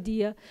that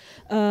idea.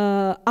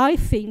 I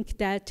think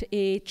that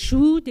a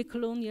true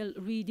decolonial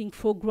reading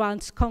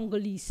foregrounds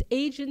Congolese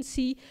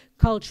agency,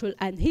 cultural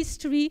and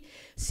history,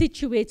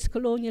 situates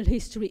colonial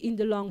history in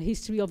the long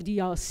history of the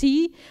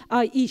DRC,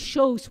 i.e.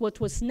 shows what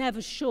was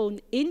never shown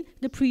in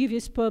the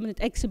previous permanent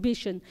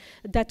exhibition,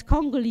 that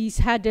Congolese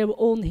had their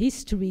own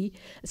history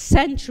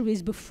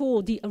centuries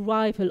before the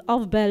arrival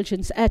of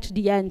Belgians at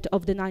the end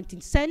of the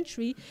 19th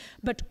century,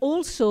 but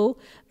also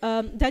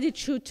that it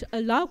should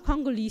allow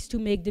Congolese to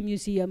make the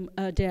museum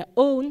their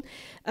own,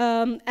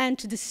 and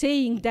the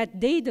saying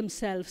that they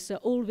themselves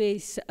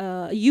always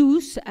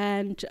use,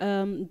 and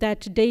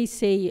that they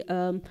say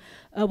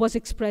was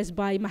expressed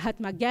by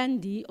Mahatma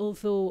Gandhi,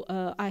 although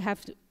I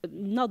have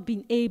not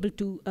been able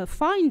to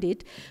find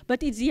it,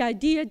 but it's the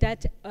idea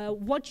that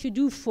what you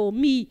do for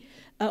me,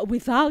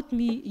 without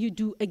me, you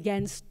do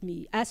against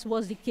me, as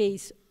was the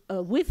case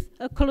with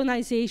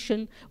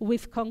colonization,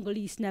 with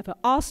Congolese never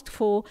asked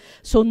for.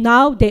 So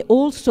now they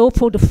also,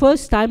 for the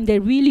first time, they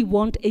really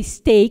want a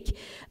stake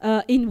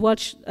in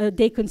what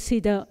they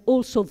consider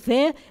also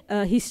their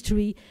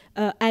history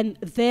and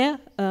their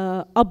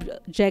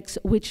objects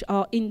which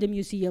are in the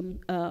museum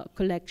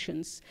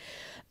collections.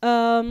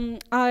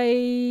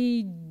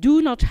 I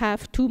do not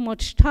have too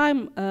much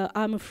time,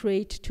 I'm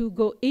afraid, to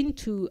go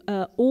into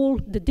all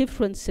the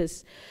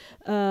differences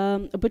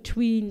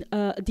between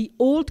the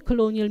old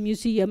colonial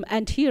museum,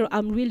 and here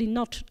I'm really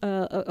not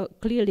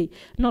clearly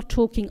not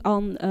talking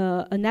on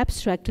an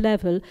abstract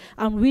level.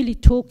 I'm really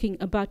talking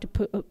about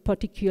the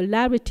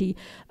particularity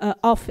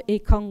of a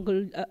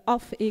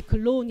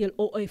colonial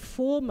or a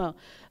former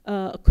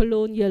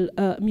colonial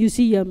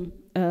museum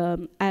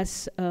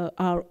as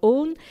our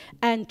own.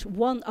 And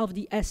one of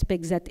the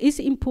aspects that is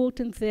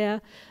important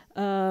there,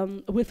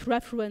 with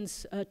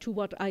reference to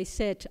what I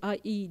said,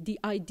 i.e. the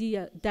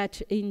idea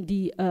that in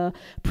the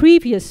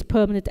previous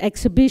permanent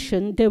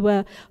exhibition there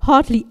were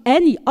hardly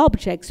any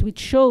objects which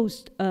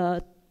shows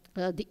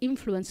the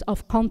influence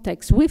of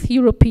context with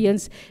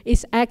Europeans,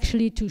 is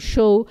actually to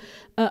show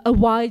a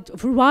wide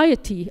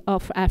variety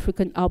of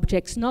African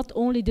objects, not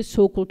only the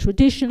so-called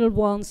traditional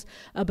ones,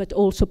 but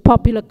also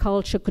popular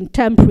culture,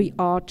 contemporary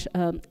art,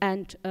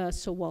 and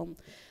so on.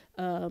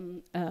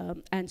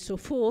 And so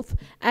forth,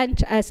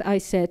 and as I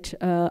said,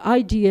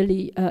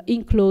 ideally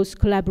in close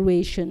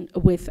collaboration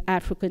with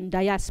African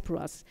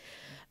diasporas.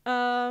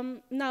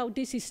 Now,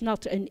 this is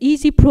not an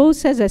easy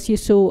process, as you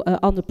saw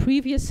on the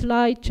previous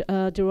slide.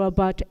 There are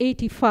about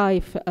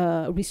 85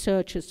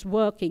 researchers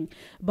working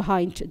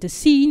behind the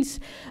scenes.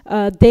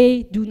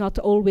 They do not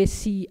always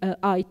see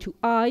eye to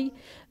eye.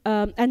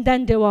 And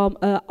then there are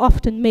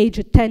often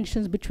major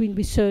tensions between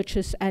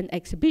researchers and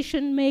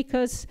exhibition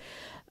makers.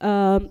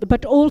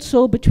 But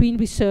also between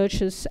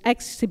researchers,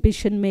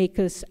 exhibition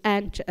makers,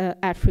 and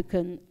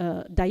African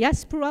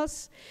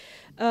diasporas.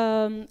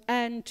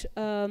 And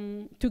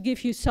to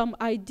give you some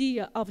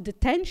idea of the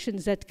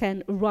tensions that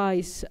can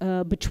arise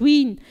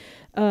between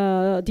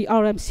the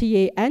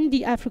RMCA and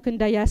the African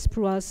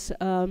diasporas,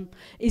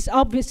 is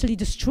obviously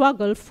the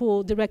struggle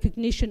for the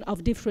recognition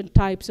of different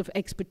types of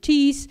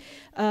expertise.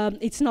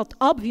 It's not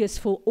obvious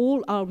for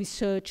all our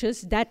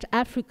researchers that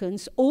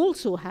Africans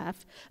also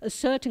have a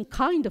certain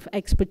kind of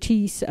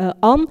expertise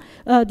on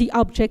the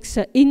objects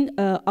in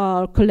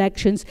our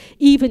collections,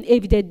 even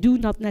if they do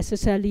not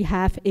necessarily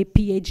have a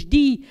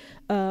PhD,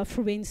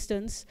 for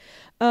instance.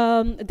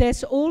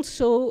 There's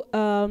also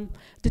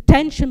the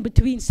tension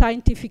between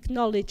scientific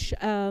knowledge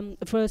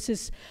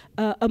versus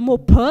a more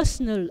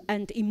personal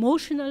and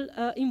emotional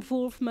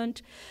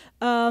involvement.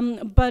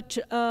 But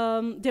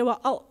there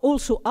are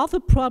also other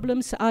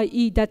problems,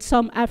 i.e. that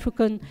some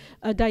African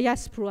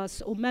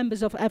diasporas or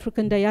members of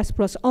African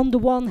diasporas, on the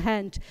one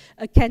hand,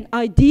 can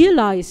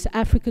idealize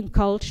African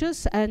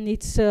cultures, and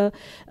it's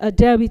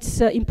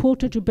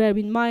important to bear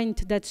in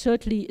mind that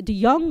certainly the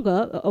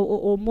younger,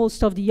 or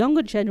most of the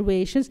younger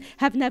generations,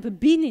 have never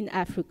been in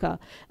Africa.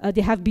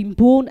 They have been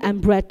born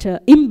and bred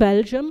in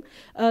Belgium,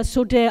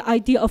 so their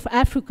idea of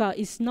Africa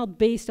is not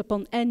based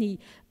upon any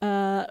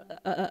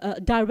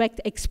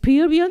direct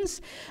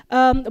experience,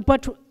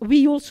 but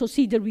we also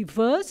see the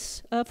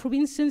reverse. For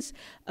instance,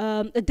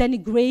 a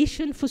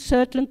denigration for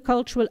certain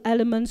cultural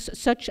elements,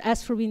 such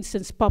as, for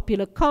instance,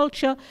 popular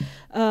culture.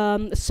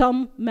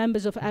 Some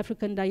members of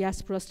African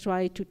diasporas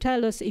try to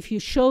tell us, if you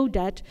show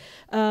that,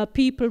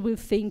 people will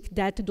think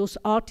that those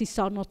artists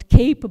are not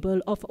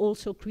capable of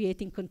also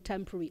creating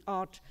contemporary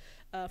art,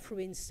 for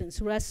instance,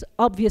 whereas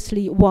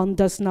obviously one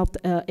does not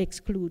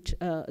exclude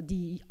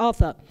the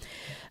other.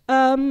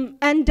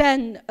 And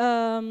then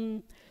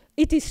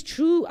it is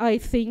true, I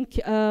think,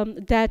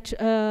 that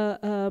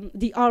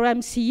the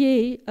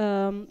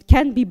RMCA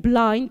can be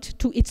blind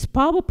to its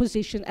power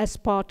position as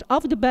part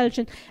of the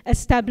Belgian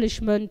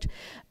establishment,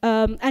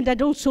 and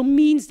that also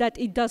means that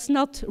it does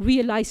not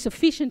realize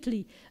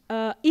sufficiently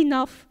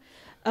enough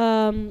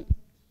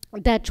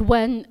that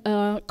when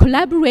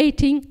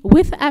collaborating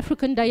with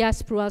African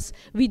diasporas,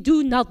 we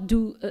do not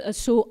do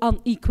so on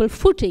equal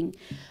footing.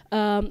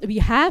 We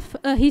have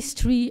a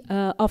history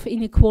of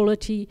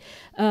inequality,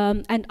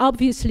 and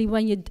obviously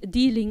when you're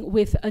dealing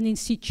with an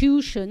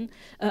institution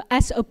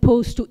as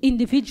opposed to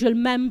individual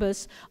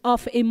members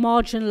of a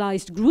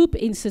marginalized group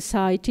in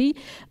society,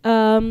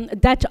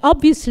 that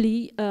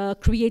obviously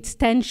creates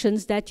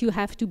tensions that you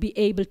have to be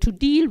able to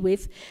deal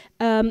with,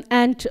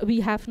 and we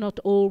have not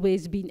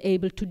always been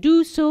able to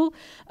do so.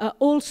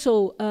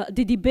 Also,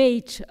 the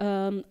debate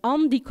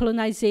on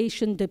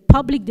decolonization, the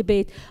public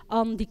debate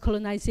on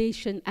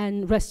decolonization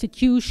and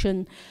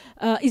restitution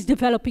is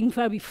developing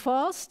very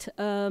fast,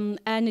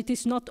 and it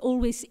is not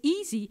always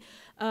easy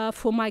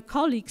for my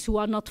colleagues who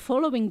are not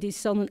following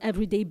this on an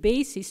everyday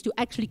basis to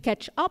actually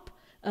catch up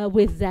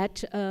with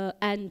that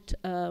and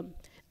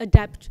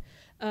adapt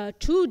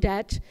to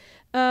that.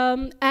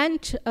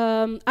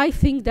 I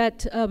think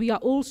that we are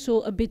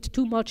also a bit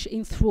too much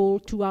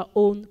enthralled to our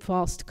own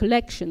vast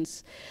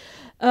collections.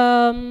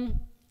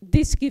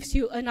 this gives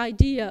you an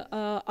idea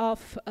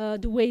of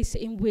the ways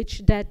in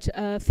which that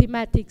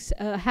thematics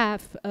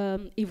have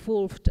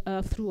evolved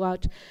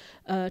throughout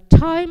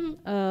time.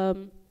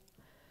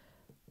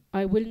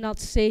 I will not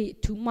say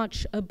too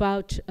much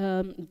about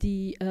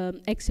the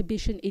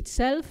exhibition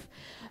itself,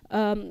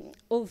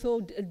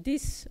 although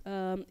this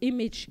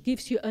image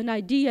gives you an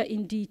idea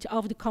indeed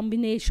of the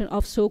combination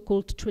of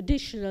so-called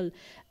traditional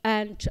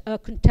and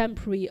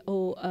contemporary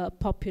or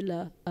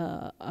popular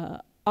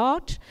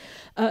art.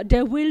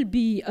 There will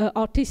be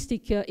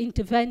artistic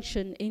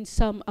intervention in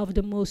some of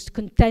the most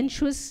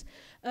contentious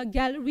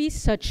galleries,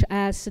 such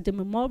as the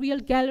Memorial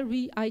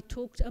Gallery I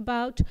talked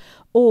about,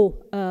 or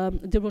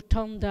the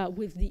Rotunda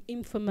with the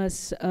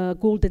infamous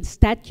golden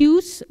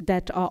statues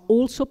that are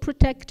also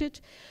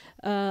protected.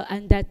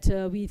 And that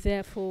we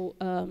therefore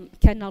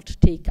cannot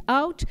take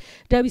out.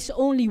 There is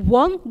only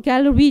one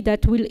gallery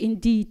that will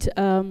indeed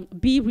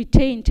be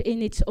retained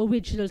in its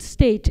original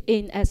state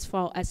in as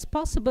far as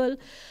possible,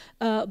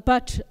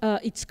 but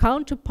its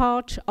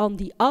counterpart on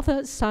the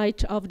other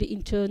side of the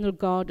internal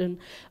garden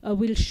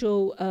will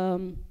show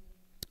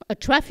a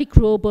traffic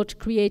robot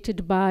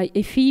created by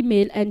a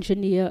female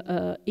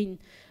engineer in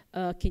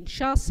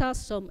Kinshasa,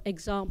 some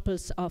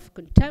examples of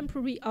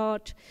contemporary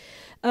art,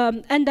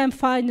 and then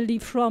finally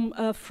from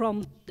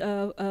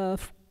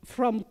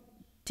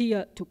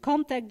tier to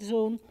contact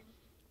zone.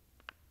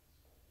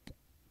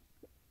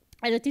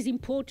 And it is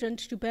important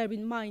to bear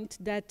in mind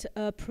that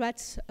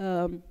Pratt's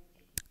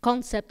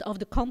concept of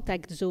the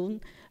contact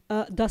zone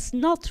does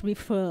not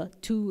refer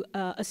to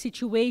a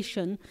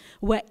situation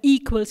where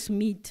equals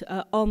meet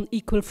on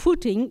equal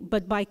footing,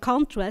 but by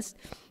contrast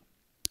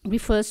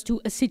refers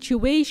to a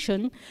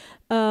situation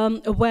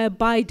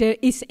whereby there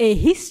is a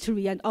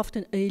history, and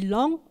often a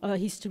long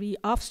history,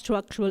 of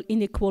structural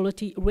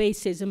inequality,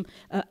 racism,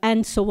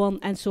 and so on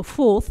and so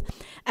forth.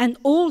 And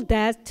all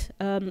that,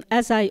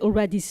 as I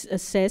already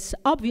says,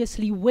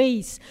 obviously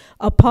weighs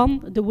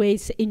upon the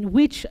ways in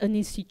which an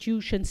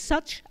institution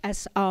such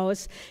as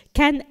ours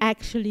can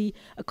actually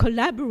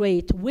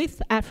collaborate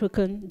with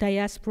African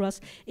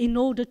diasporas in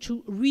order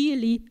to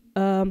really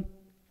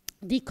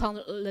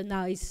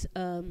decolonize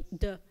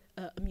the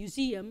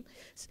museum.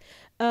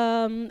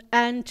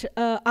 And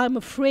I'm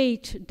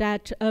afraid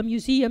that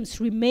museums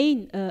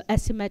remain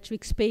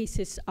asymmetric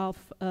spaces of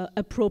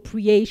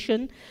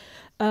appropriation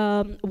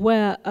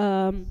where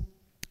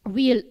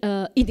real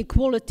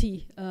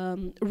inequality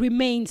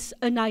remains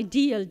an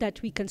ideal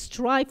that we can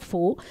strive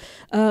for,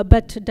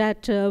 but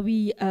that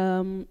we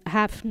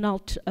have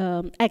not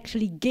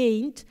actually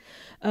gained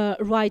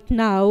right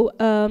now.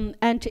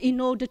 And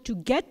in order to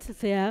get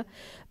there,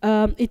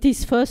 it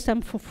is first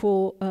and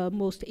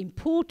foremost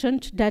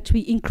important that we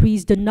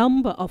increase the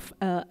number of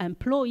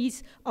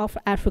employees of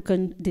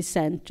African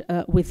descent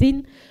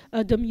within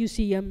the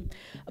museum.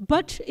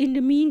 But in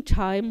the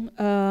meantime,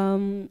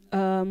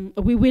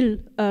 we will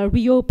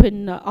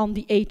reopen on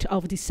the 8th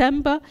of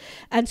December,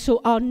 and so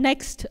our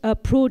next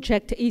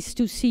project is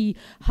to see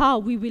how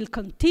we will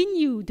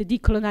continue the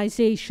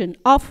decolonization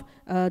of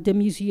the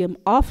museum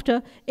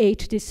after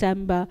 8th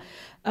December.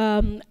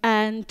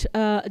 And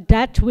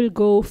that will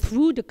go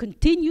through the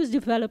continuous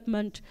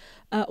development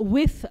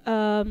with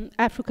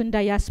African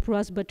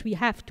diasporas, but we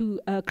have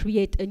to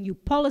create a new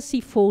policy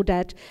for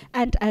that,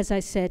 and as I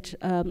said,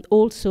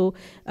 also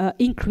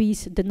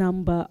increase the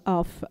number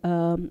of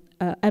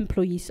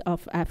employees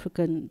of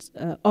African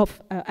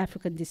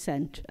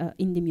descent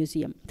in the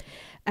museum.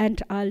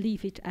 And I'll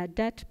leave it at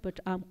that, but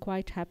I'm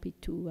quite happy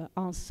to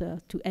answer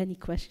to any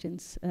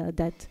questions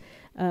that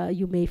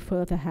you may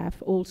further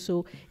have,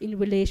 also in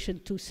relation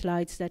to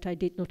slides that I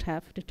did not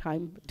have the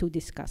time to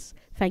discuss.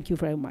 Thank you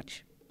very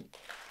much.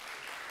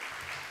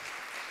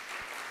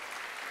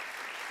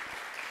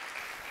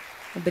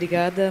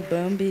 Obrigada,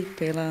 Bambi,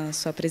 pela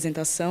sua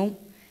apresentação,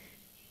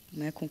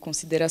 né, com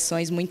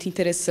considerações muito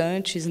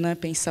interessantes, né,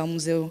 pensar o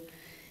museu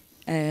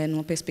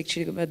numa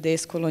perspectiva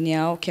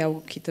descolonial, que é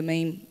algo que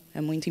também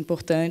é muito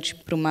importante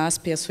para o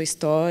MASP, a sua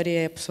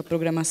história, a sua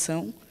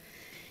programação.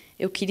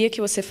 Eu queria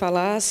que você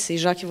falasse,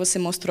 já que você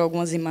mostrou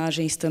algumas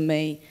imagens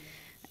também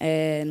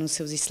nos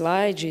seus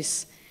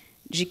slides,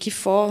 de que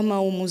forma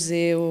o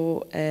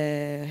Museu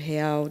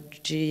Real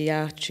de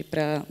Arte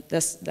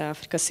da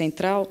África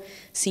Central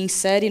se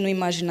insere no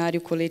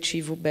imaginário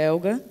coletivo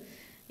belga,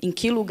 em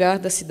que lugar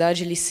da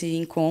cidade ele se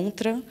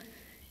encontra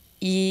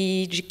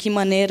e de que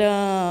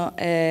maneira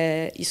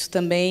isso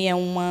também é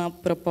uma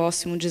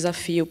proposta, um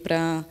desafio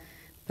para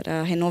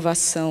a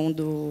renovação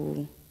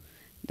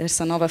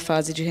dessa nova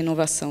fase de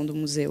renovação do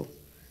museu.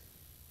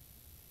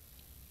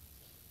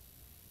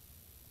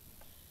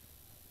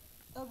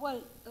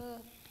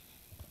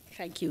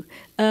 Thank you.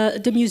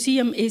 The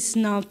museum is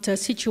not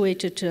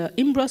situated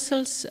in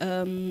Brussels.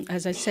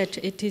 As I said,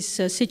 it is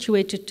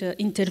situated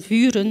in Ter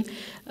Vuren,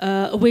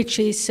 which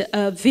is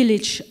a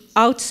village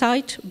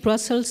outside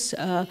Brussels.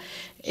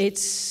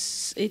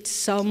 It's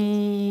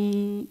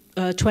some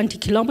 20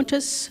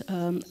 kilometers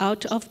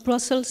out of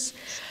Brussels.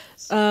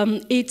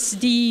 It's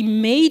the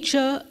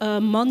major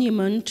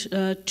monument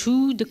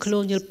to the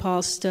colonial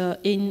past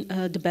in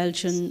the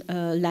Belgian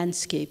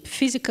landscape,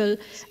 physical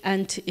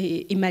and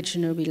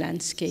imaginary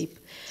landscape.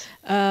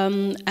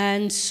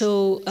 And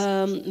so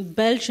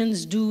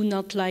Belgians do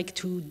not like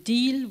to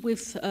deal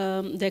with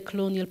their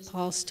colonial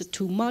past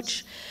too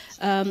much,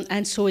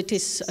 and so it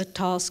is a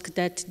task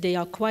that they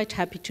are quite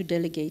happy to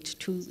delegate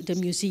to the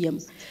museum,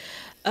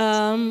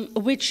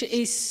 which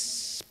is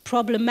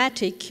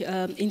problematic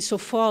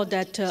insofar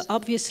that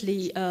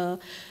obviously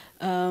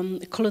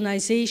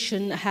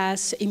colonization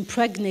has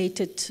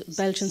impregnated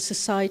Belgian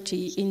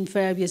society in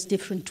various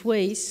different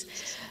ways.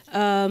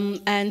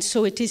 And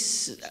so it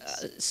is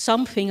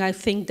something I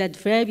think that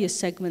various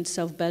segments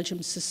of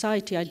Belgian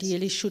society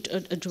ideally should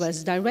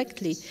address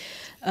directly.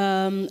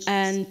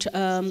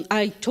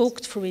 I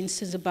talked, for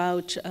instance,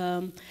 about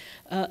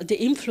the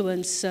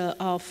influence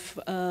of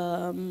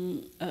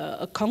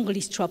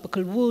Congolese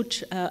tropical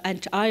wood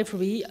and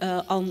ivory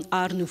on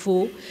Art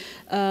Nouveau,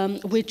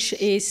 which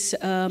is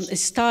a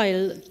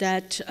style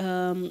that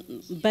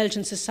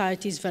Belgian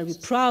society is very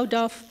proud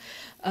of.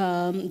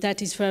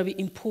 That is very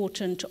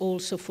important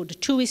also for the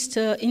tourist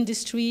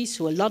industry.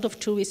 So a lot of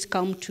tourists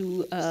come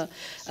to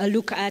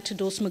look at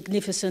those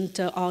magnificent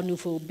Art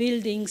Nouveau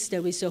buildings.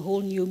 There is a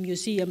whole new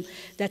museum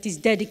that is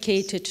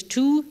dedicated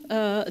to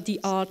the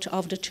art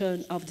of the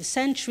turn of the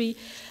century.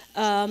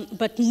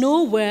 But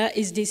nowhere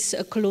is this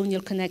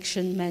colonial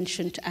connection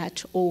mentioned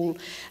at all.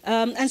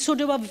 And so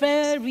there are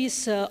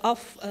various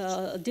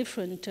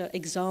different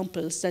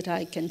examples that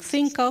I can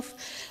think of.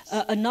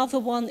 Another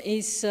one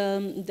is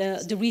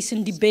the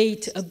recent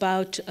debate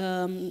about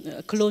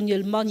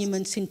colonial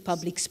monuments in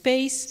public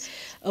space,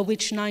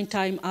 which 9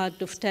 times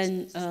out of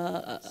 10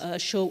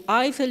 show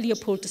either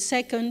Leopold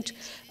II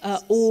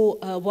or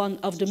one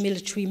of the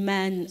military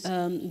men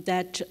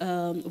that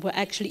were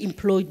actually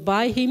employed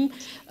by him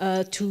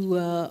to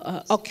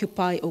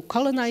occupy or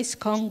colonize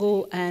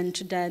Congo, and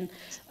then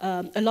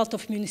a lot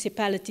of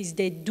municipalities,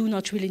 they do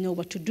not really know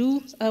what to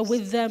do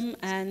with them,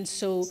 and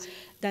so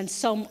then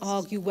some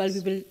argue, well, we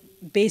will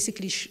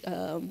basically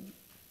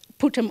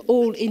put them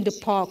all in the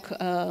park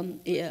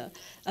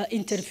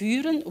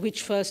Intervuren,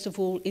 which first of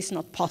all is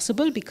not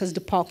possible because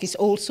the park is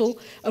also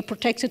a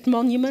protected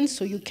monument,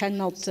 so you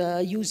cannot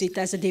use it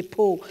as a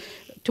depot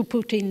to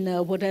put in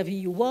whatever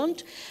you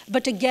want.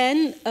 But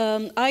again,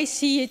 I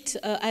see it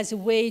as a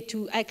way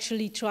to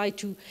actually try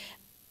to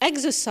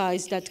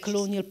exercise that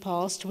colonial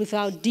past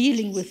without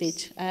dealing with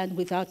it and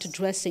without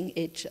addressing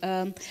it.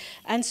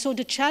 And so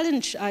the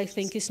challenge, I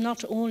think, is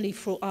not only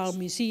for our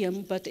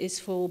museum, but is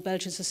for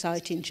Belgian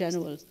society in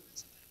general.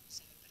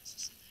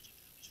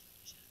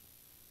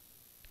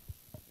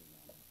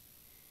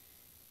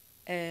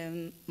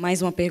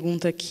 Mais uma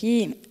pergunta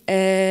aqui.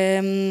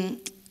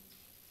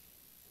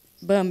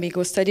 Bambi,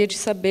 gostaria de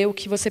saber o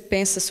que você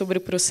pensa sobre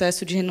o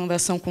processo de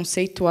renovação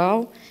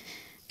conceitual,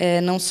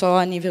 não só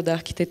a nível da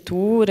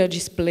arquitetura,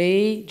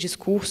 display,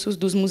 discursos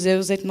dos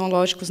museus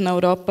etnológicos na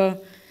Europa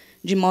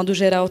de modo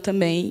geral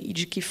também, e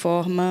de que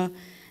forma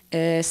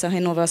essa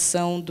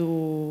renovação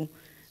do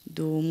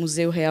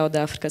Museu Real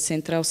da África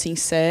Central se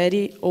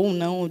insere ou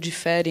não, ou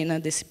difere,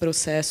 né, desse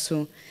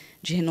processo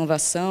de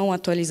renovação,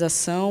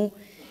 atualização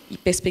e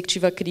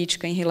perspectiva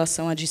crítica em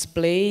relação a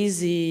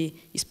displays e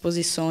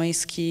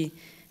exposições que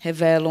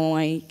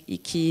revelam e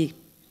que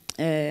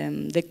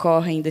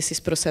decorrem desses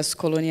processos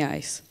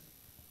coloniais.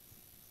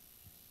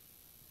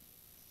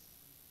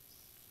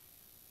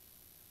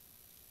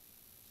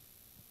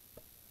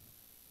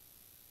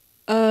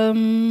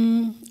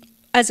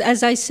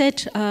 As I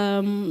said,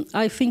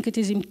 I think it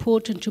is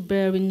important to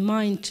bear in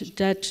mind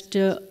that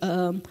there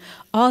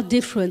are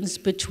differences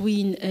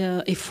between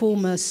a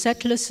former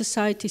settler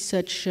society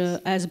such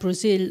as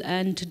Brazil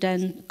and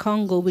then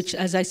Congo, which,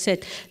 as I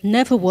said,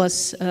 never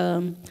was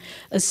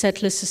a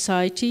settler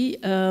society.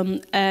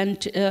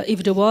 And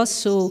if there was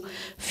so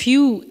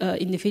few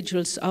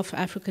individuals of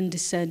African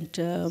descent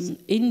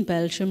in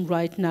Belgium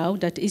right now,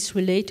 that is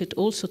related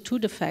also to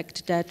the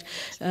fact that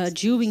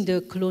during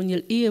the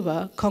colonial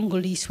era,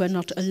 Congolese were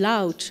not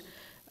allowed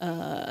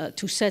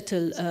to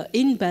settle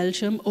in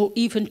Belgium or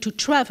even to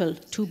travel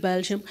to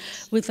Belgium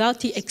without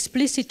the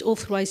explicit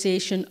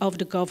authorization of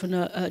the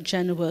Governor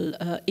General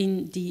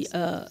in the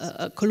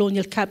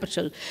colonial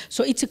capital.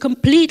 So it's a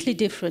completely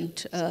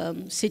different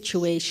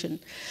situation.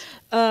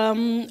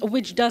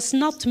 Which does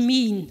not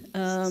mean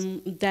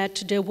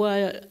that there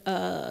were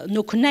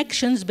no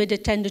connections, but they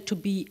tended to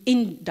be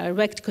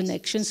indirect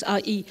connections,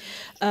 i.e.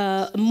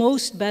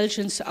 Most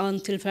Belgians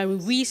until very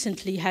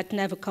recently had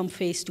never come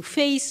face to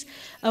face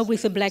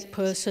with a black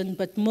person,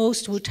 but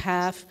most would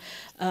have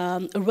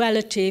a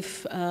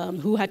relative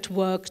who had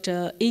worked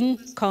in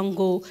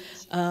Congo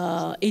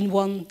in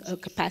one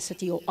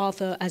capacity or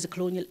other, as a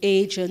colonial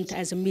agent,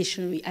 as a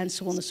missionary, and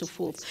so on and so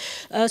forth.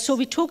 So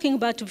we're talking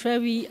about a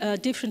very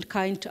different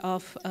kind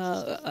of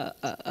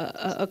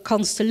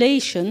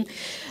constellation.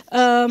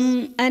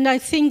 And I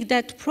think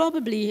that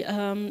probably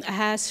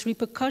has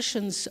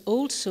repercussions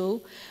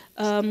also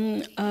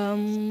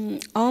on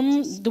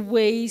the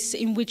ways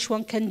in which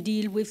one can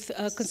deal with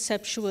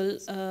conceptual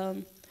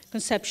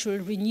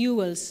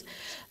renewals.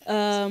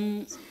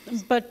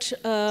 But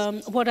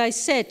what I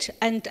said,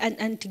 and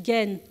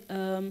again,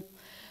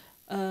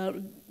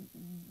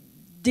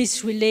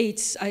 this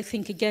relates, I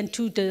think, again,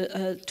 to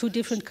the two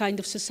different kinds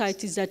of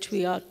societies that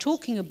we are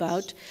talking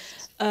about.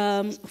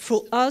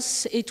 For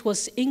us, it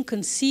was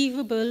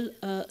inconceivable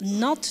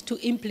not to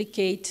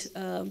implicate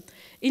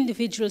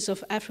individuals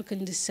of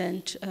African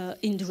descent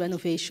in the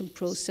renovation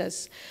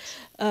process.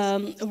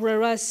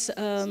 Whereas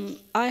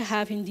I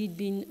have indeed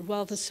been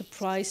rather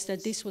surprised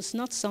that this was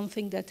not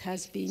something that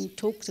has been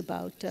talked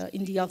about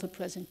in the other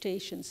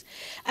presentations.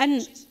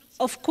 And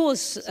of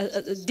course,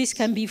 this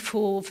can be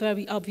for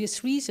very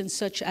obvious reasons,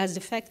 such as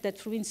the fact that,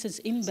 for instance,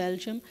 in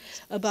Belgium,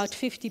 about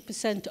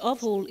 50%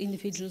 of all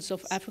individuals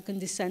of African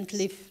descent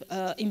live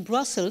in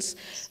Brussels,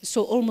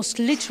 so almost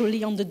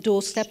literally on the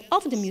doorstep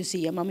of the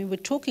museum. I mean, we're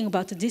talking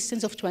about a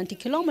distance of 20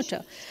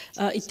 kilometers.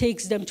 It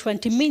takes them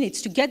 20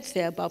 minutes to get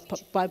there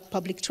by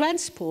public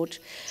transport.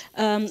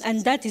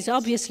 And that is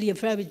obviously a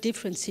very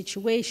different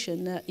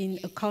situation in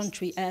a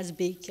country as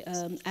big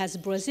as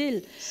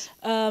Brazil.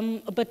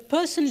 But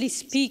personally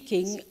speaking,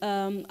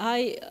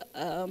 my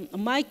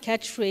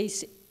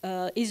catchphrase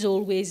is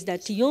always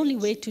that the only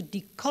way to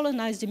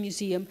decolonize the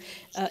museum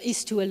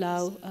is to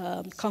allow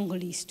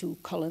Congolese to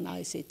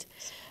colonize it.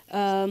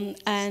 I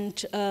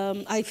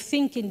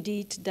think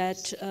indeed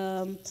that,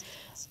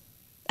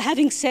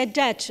 having said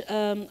that,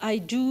 I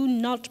do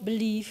not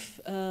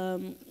believe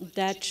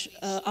that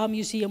our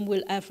museum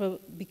will ever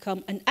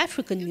become an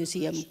African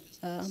museum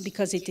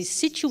because it is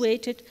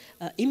situated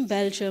in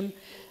Belgium.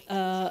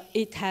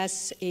 It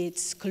has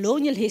its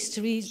colonial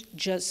history,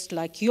 just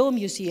like your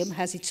museum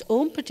has its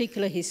own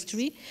particular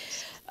history.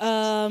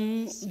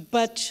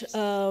 But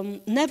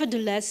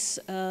nevertheless,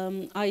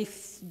 I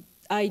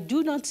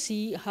do not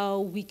see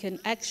how we can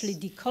actually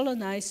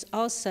decolonize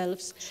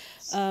ourselves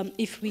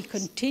if we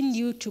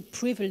continue to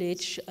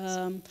privilege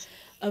a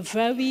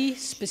very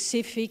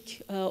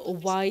specific,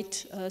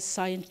 white,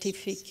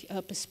 scientific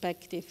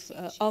perspective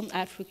on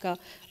Africa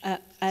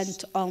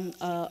and on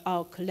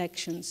our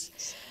collections.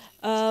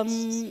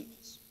 And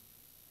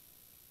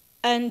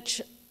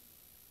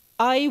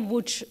I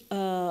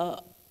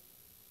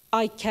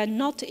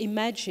cannot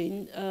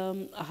imagine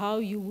how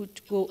you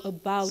would go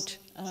about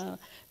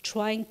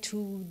trying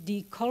to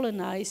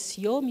decolonize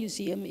your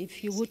museum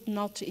if you would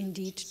not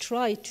indeed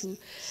try to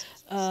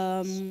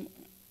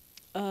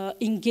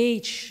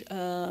engage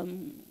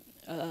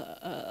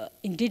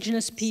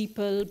indigenous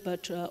people,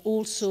 but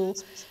also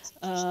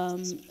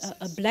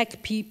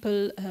black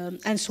people,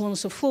 and so on and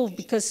so forth.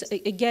 Because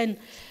again,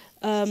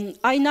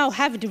 I now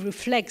have the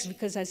reflex,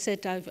 because I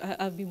said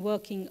I've been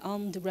working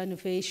on the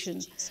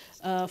renovation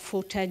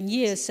for 10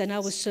 years, and I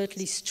was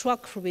certainly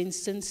struck, for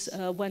instance,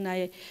 when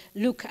I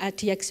look at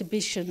the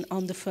exhibition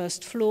on the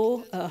first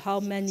floor,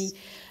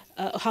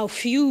 how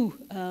few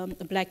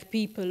black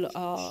people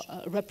are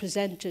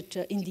represented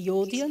in the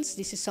audience.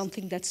 This is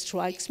something that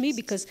strikes me,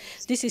 because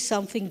this is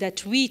something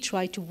that we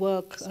try to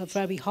work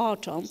very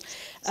hard on.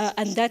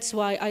 And that's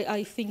why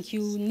I think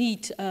you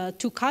need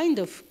two kinds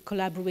of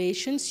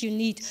collaborations. You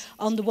need,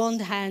 on the one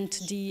hand,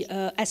 the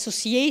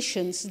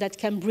associations that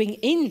can bring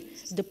in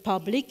the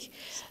public.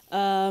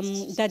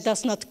 That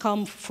does not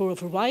come for a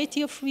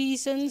variety of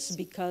reasons,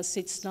 because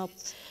it's not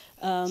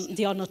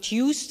they are not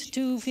used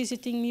to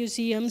visiting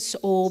museums,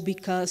 or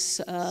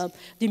because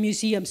the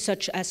museum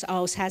such as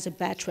ours has a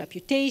bad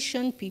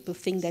reputation. People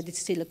think that it's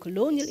still a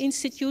colonial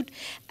institute.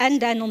 And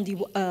then on the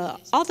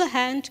other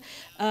hand,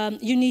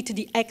 you need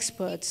the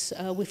experts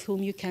with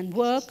whom you can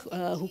work,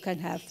 who can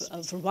have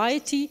a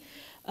variety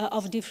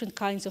of different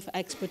kinds of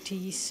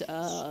expertise,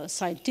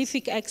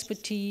 scientific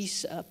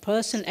expertise,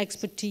 personal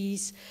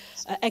expertise,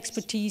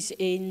 expertise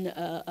in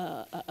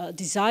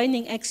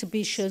designing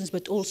exhibitions,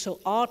 but also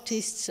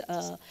artists,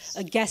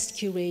 guest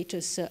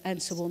curators, and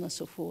so on and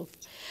so forth.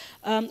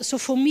 So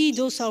for me,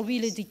 those are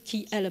really the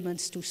key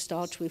elements to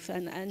start with,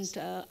 and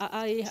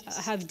I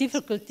have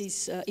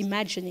difficulties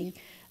imagining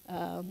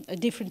a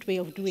different way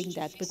of doing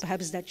that, but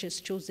perhaps that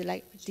just shows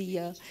the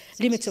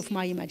limits of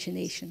my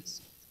imagination.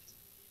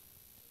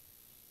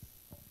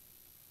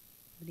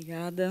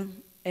 Obrigada.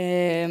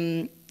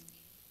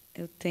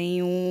 Eu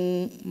tenho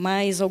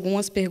mais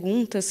algumas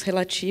perguntas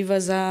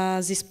relativas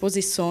às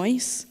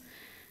exposições.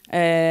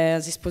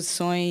 As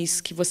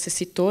exposições que você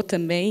citou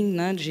também,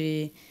 né,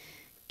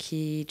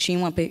 que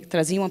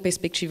traziam uma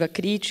perspectiva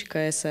crítica,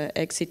 essa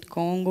Exit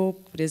Congo,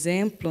 por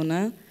exemplo,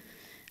 né?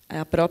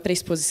 A própria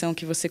exposição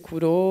que você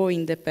curou,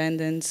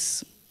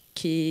 Independence,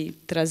 que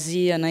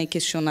trazia, né, e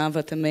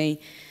questionava também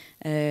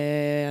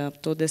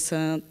toda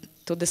essa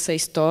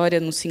história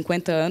nos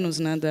 50 anos,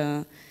 né,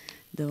 da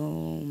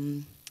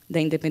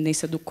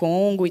independência do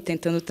Congo, e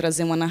tentando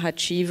trazer uma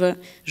narrativa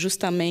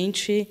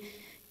justamente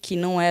que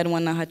não era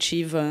uma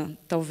narrativa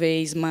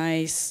talvez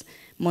mais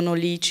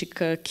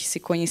monolítica que se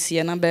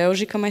conhecia na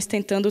Bélgica, mas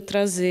tentando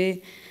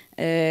trazer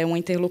uma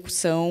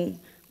interlocução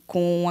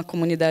com a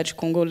comunidade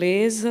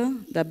congolesa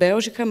da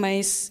Bélgica,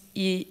 mas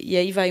e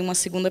aí vai uma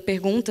segunda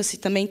pergunta, se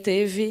também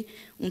teve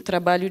um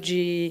trabalho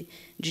de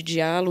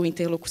diálogo,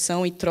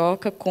 interlocução e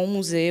troca com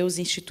museus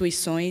e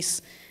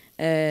instituições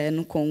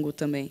no Congo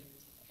também,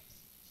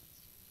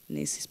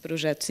 nesses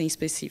projetos em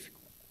específico.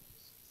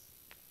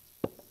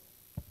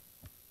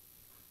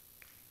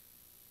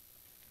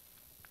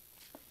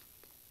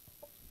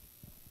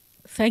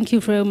 Thank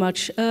you very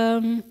much.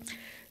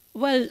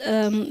 Well,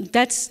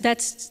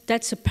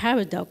 that's a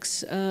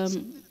paradox.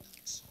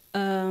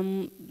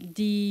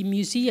 The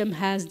museum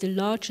has the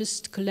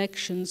largest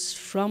collections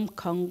from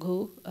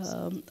Congo,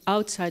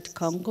 outside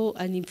Congo,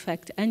 and in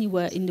fact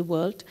anywhere in the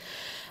world.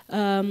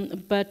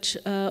 But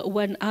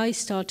when I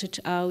started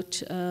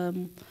out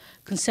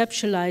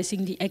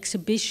conceptualizing the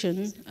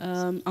exhibition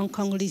on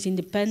Congolese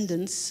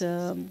independence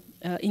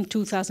in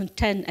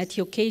 2010 at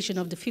the occasion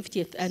of the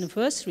 50th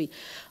anniversary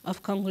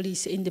of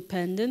Congolese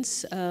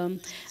independence,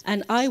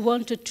 and I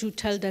wanted to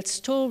tell that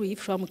story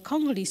from a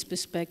Congolese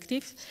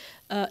perspective,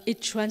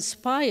 it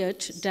transpired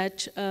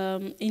that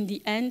in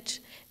the end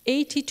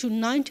 80 to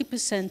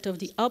 90% of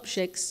the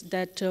objects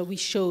that we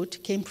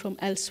showed came from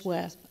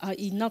elsewhere,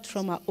 i.e. not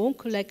from our own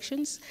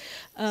collections,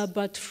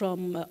 but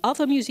from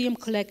other museum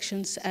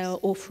collections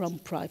or from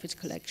private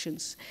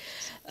collections.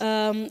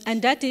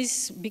 And that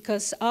is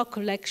because our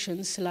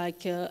collections,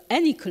 like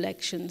any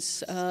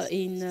collections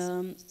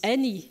in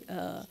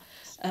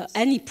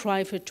any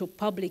private or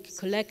public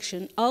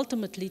collection,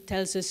 ultimately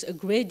tells us a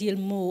great deal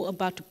more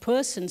about the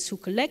persons who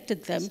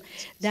collected them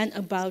than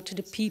about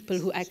the people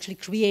who actually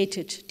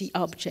created the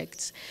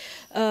objects.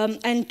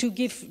 And to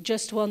give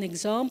just one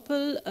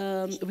example,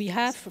 we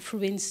have,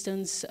 for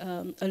instance,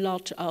 a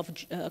lot of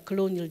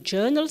colonial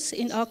journals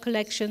in our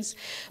collections,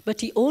 but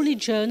the only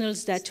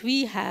journals that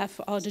we have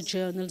are the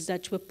journals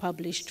that were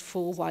published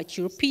for white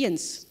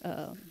Europeans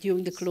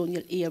during the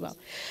colonial era.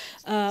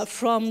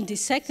 From the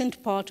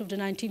second part of the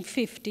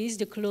 1950s,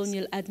 the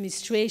colonial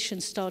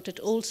administration started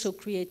also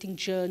creating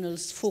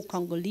journals for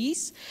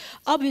Congolese.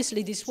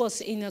 Obviously, this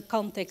was in a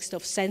context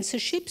of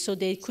censorship, so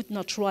they could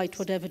not write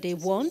whatever they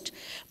want,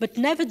 but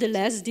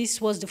nevertheless,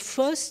 this was the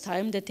first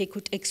time that they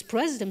could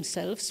express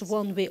themselves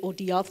one way or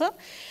the other.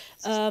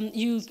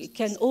 You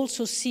can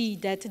also see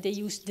that they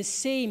used the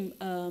same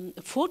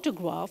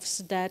photographs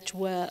that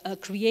were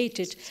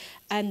created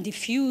and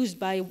diffused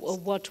by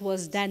what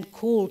was then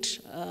called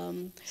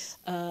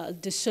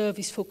the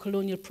Service for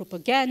Colonial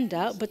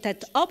Propaganda, but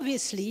that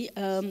obviously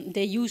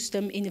they used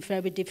them in a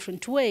very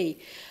different way,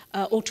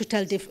 or to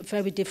tell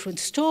very different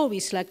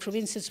stories. Like, for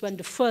instance, when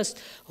the first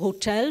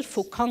hotel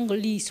for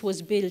Congolese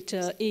was built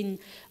in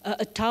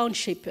a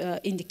township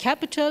in the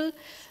capital,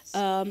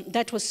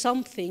 that was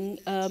something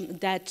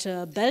that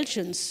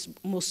Belgians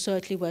most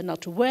certainly were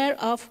not aware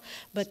of,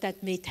 but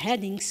that made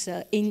headings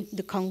in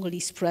the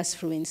Congolese press,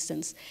 for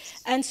instance.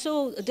 And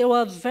so there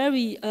were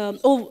very,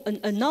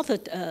 another,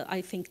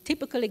 I think,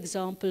 typical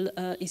example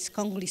is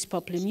Congolese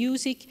popular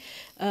music,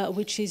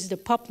 which is the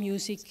pop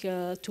music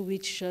to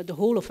which the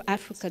whole of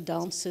Africa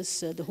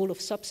dances, the whole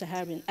of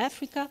sub-Saharan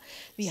Africa.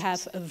 We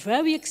have a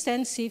very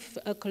extensive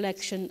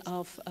collection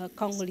of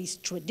Congolese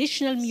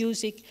traditional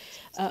music,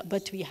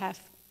 but we have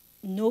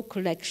no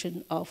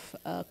collection of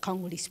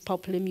Congolese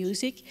popular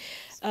music.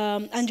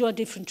 And there are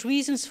different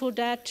reasons for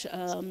that.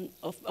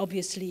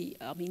 Obviously,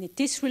 I mean, it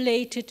is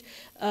related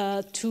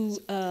to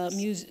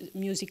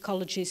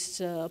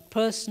musicologists'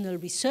 personal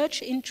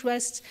research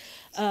interests.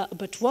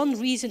 But one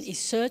reason is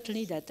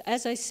certainly that,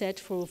 as I said,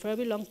 for a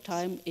very long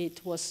time,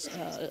 it was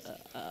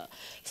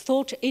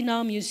thought in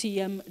our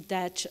museum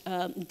that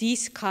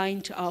these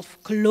kind of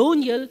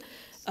colonial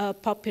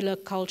popular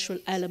cultural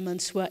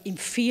elements were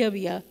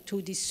inferior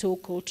to the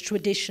so-called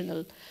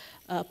traditional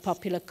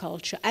popular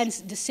culture. And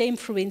the same,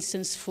 for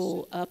instance,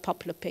 for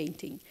popular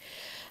painting.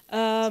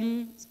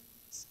 And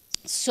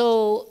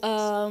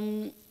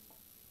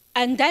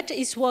that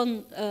is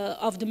one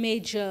of the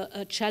major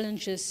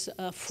challenges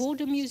for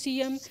the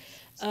museum.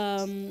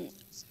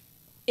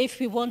 If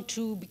we want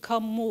to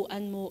become more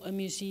and more a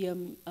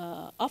museum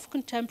of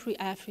contemporary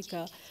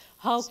Africa,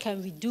 how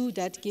can we do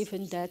that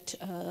given that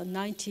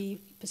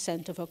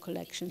 90% of our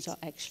collections are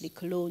actually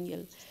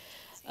colonial?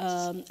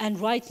 And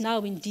right now,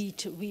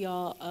 indeed, we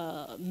are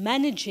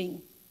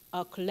managing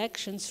our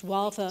collections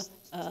rather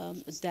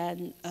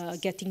than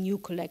getting new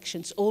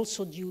collections,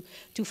 also due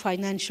to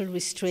financial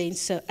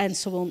restraints and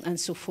so on and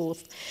so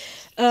forth.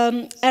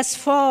 As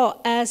far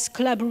as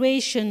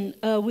collaboration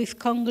with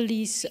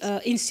Congolese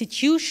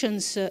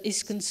institutions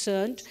is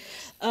concerned,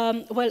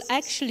 well,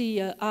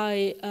 actually,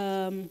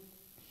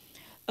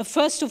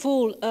 first of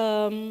all,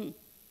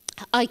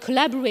 I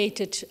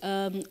collaborated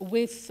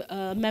with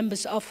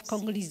members of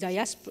Congolese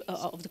diaspora,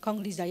 of the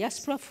Congolese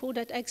diaspora for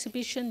that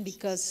exhibition,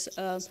 because,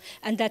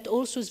 and that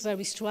also is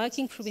very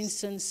striking. For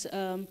instance,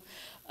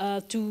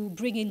 to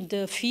bring in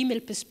the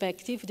female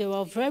perspective, there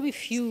are very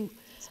few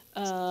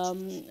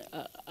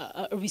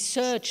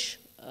research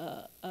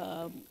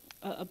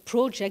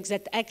projects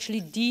that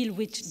actually deal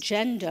with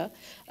gender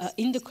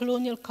in the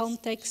colonial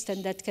context,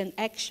 and that can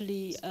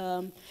actually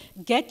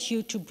get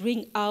you to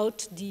bring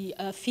out the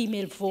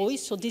female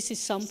voice. So this is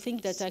something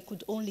that I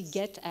could only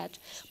get at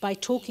by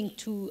talking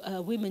to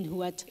women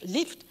who had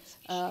lived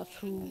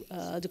through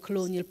the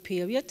colonial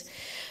period.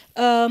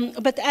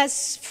 But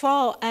as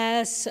far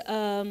as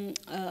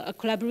a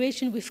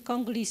collaboration with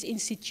Congolese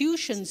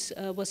institutions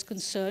was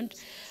concerned,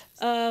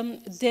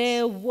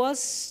 there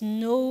was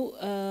no,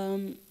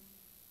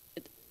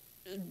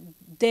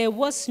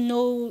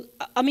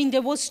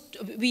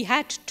 we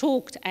had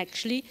talked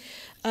actually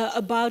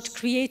about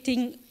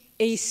creating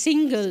a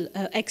single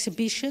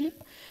exhibition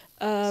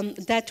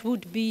that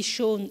would be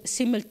shown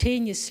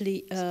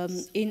simultaneously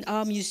in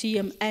our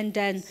museum and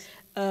then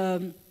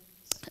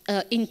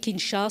in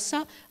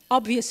Kinshasa,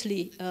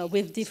 obviously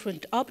with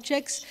different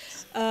objects.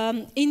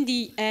 In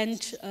the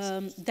end,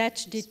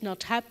 that did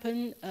not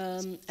happen,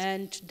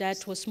 and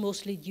that was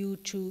mostly due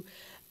to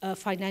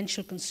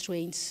financial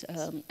constraints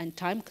and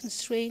time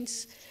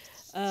constraints.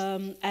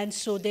 And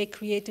so they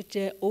created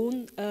their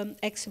own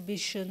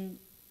exhibition,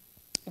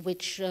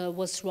 which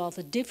was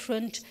rather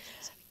different.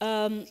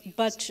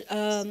 But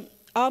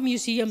our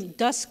museum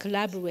does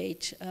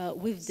collaborate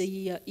with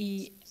the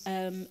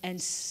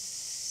EMNC,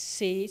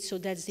 so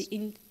that's the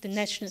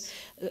international,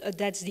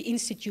 that's the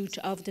Institute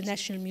of the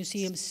National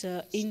Museums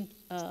in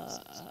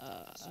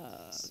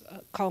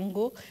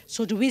Congo.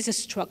 So there is a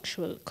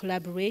structural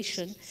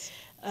collaboration,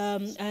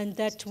 and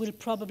that will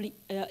probably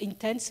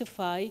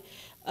intensify.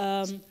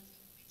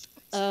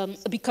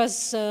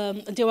 Because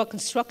they were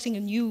constructing a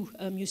new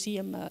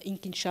museum in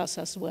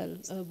Kinshasa as well,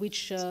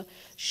 which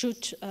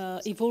should,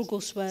 if all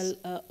goes well,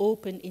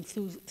 open in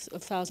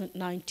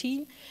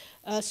 2019.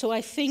 So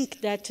I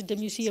think that the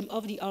Museum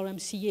of the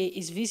RMCA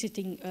is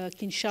visiting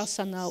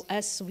Kinshasa now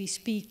as we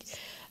speak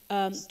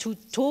to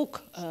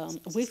talk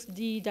with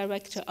the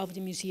director of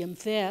the museum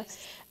there.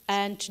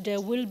 And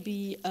there will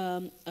be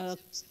a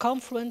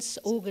conference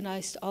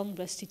organized on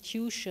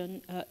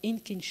restitution in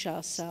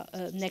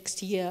Kinshasa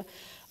next year,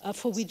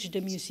 for which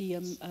the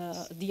museum,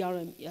 the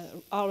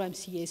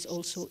RMCA is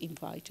also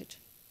invited.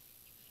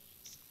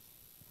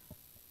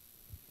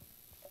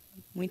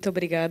 Muito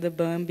obrigada,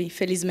 Bambi.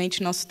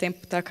 Infelizmente, nosso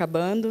tempo está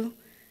acabando.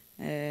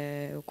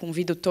 Eu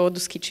convido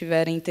todos que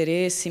tiverem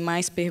interesse,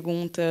 mais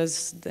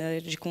perguntas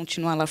de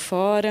continuar lá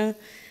fora,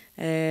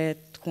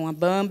 com a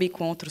Bambi,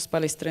 com outros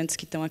palestrantes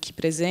que estão aqui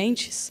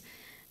presentes.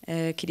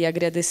 Queria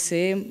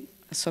agradecer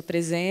a sua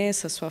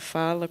presença, a sua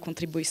fala, a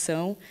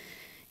contribuição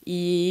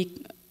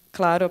e,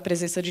 claro, a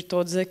presença de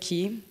todos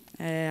aqui.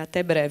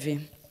 Até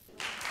breve.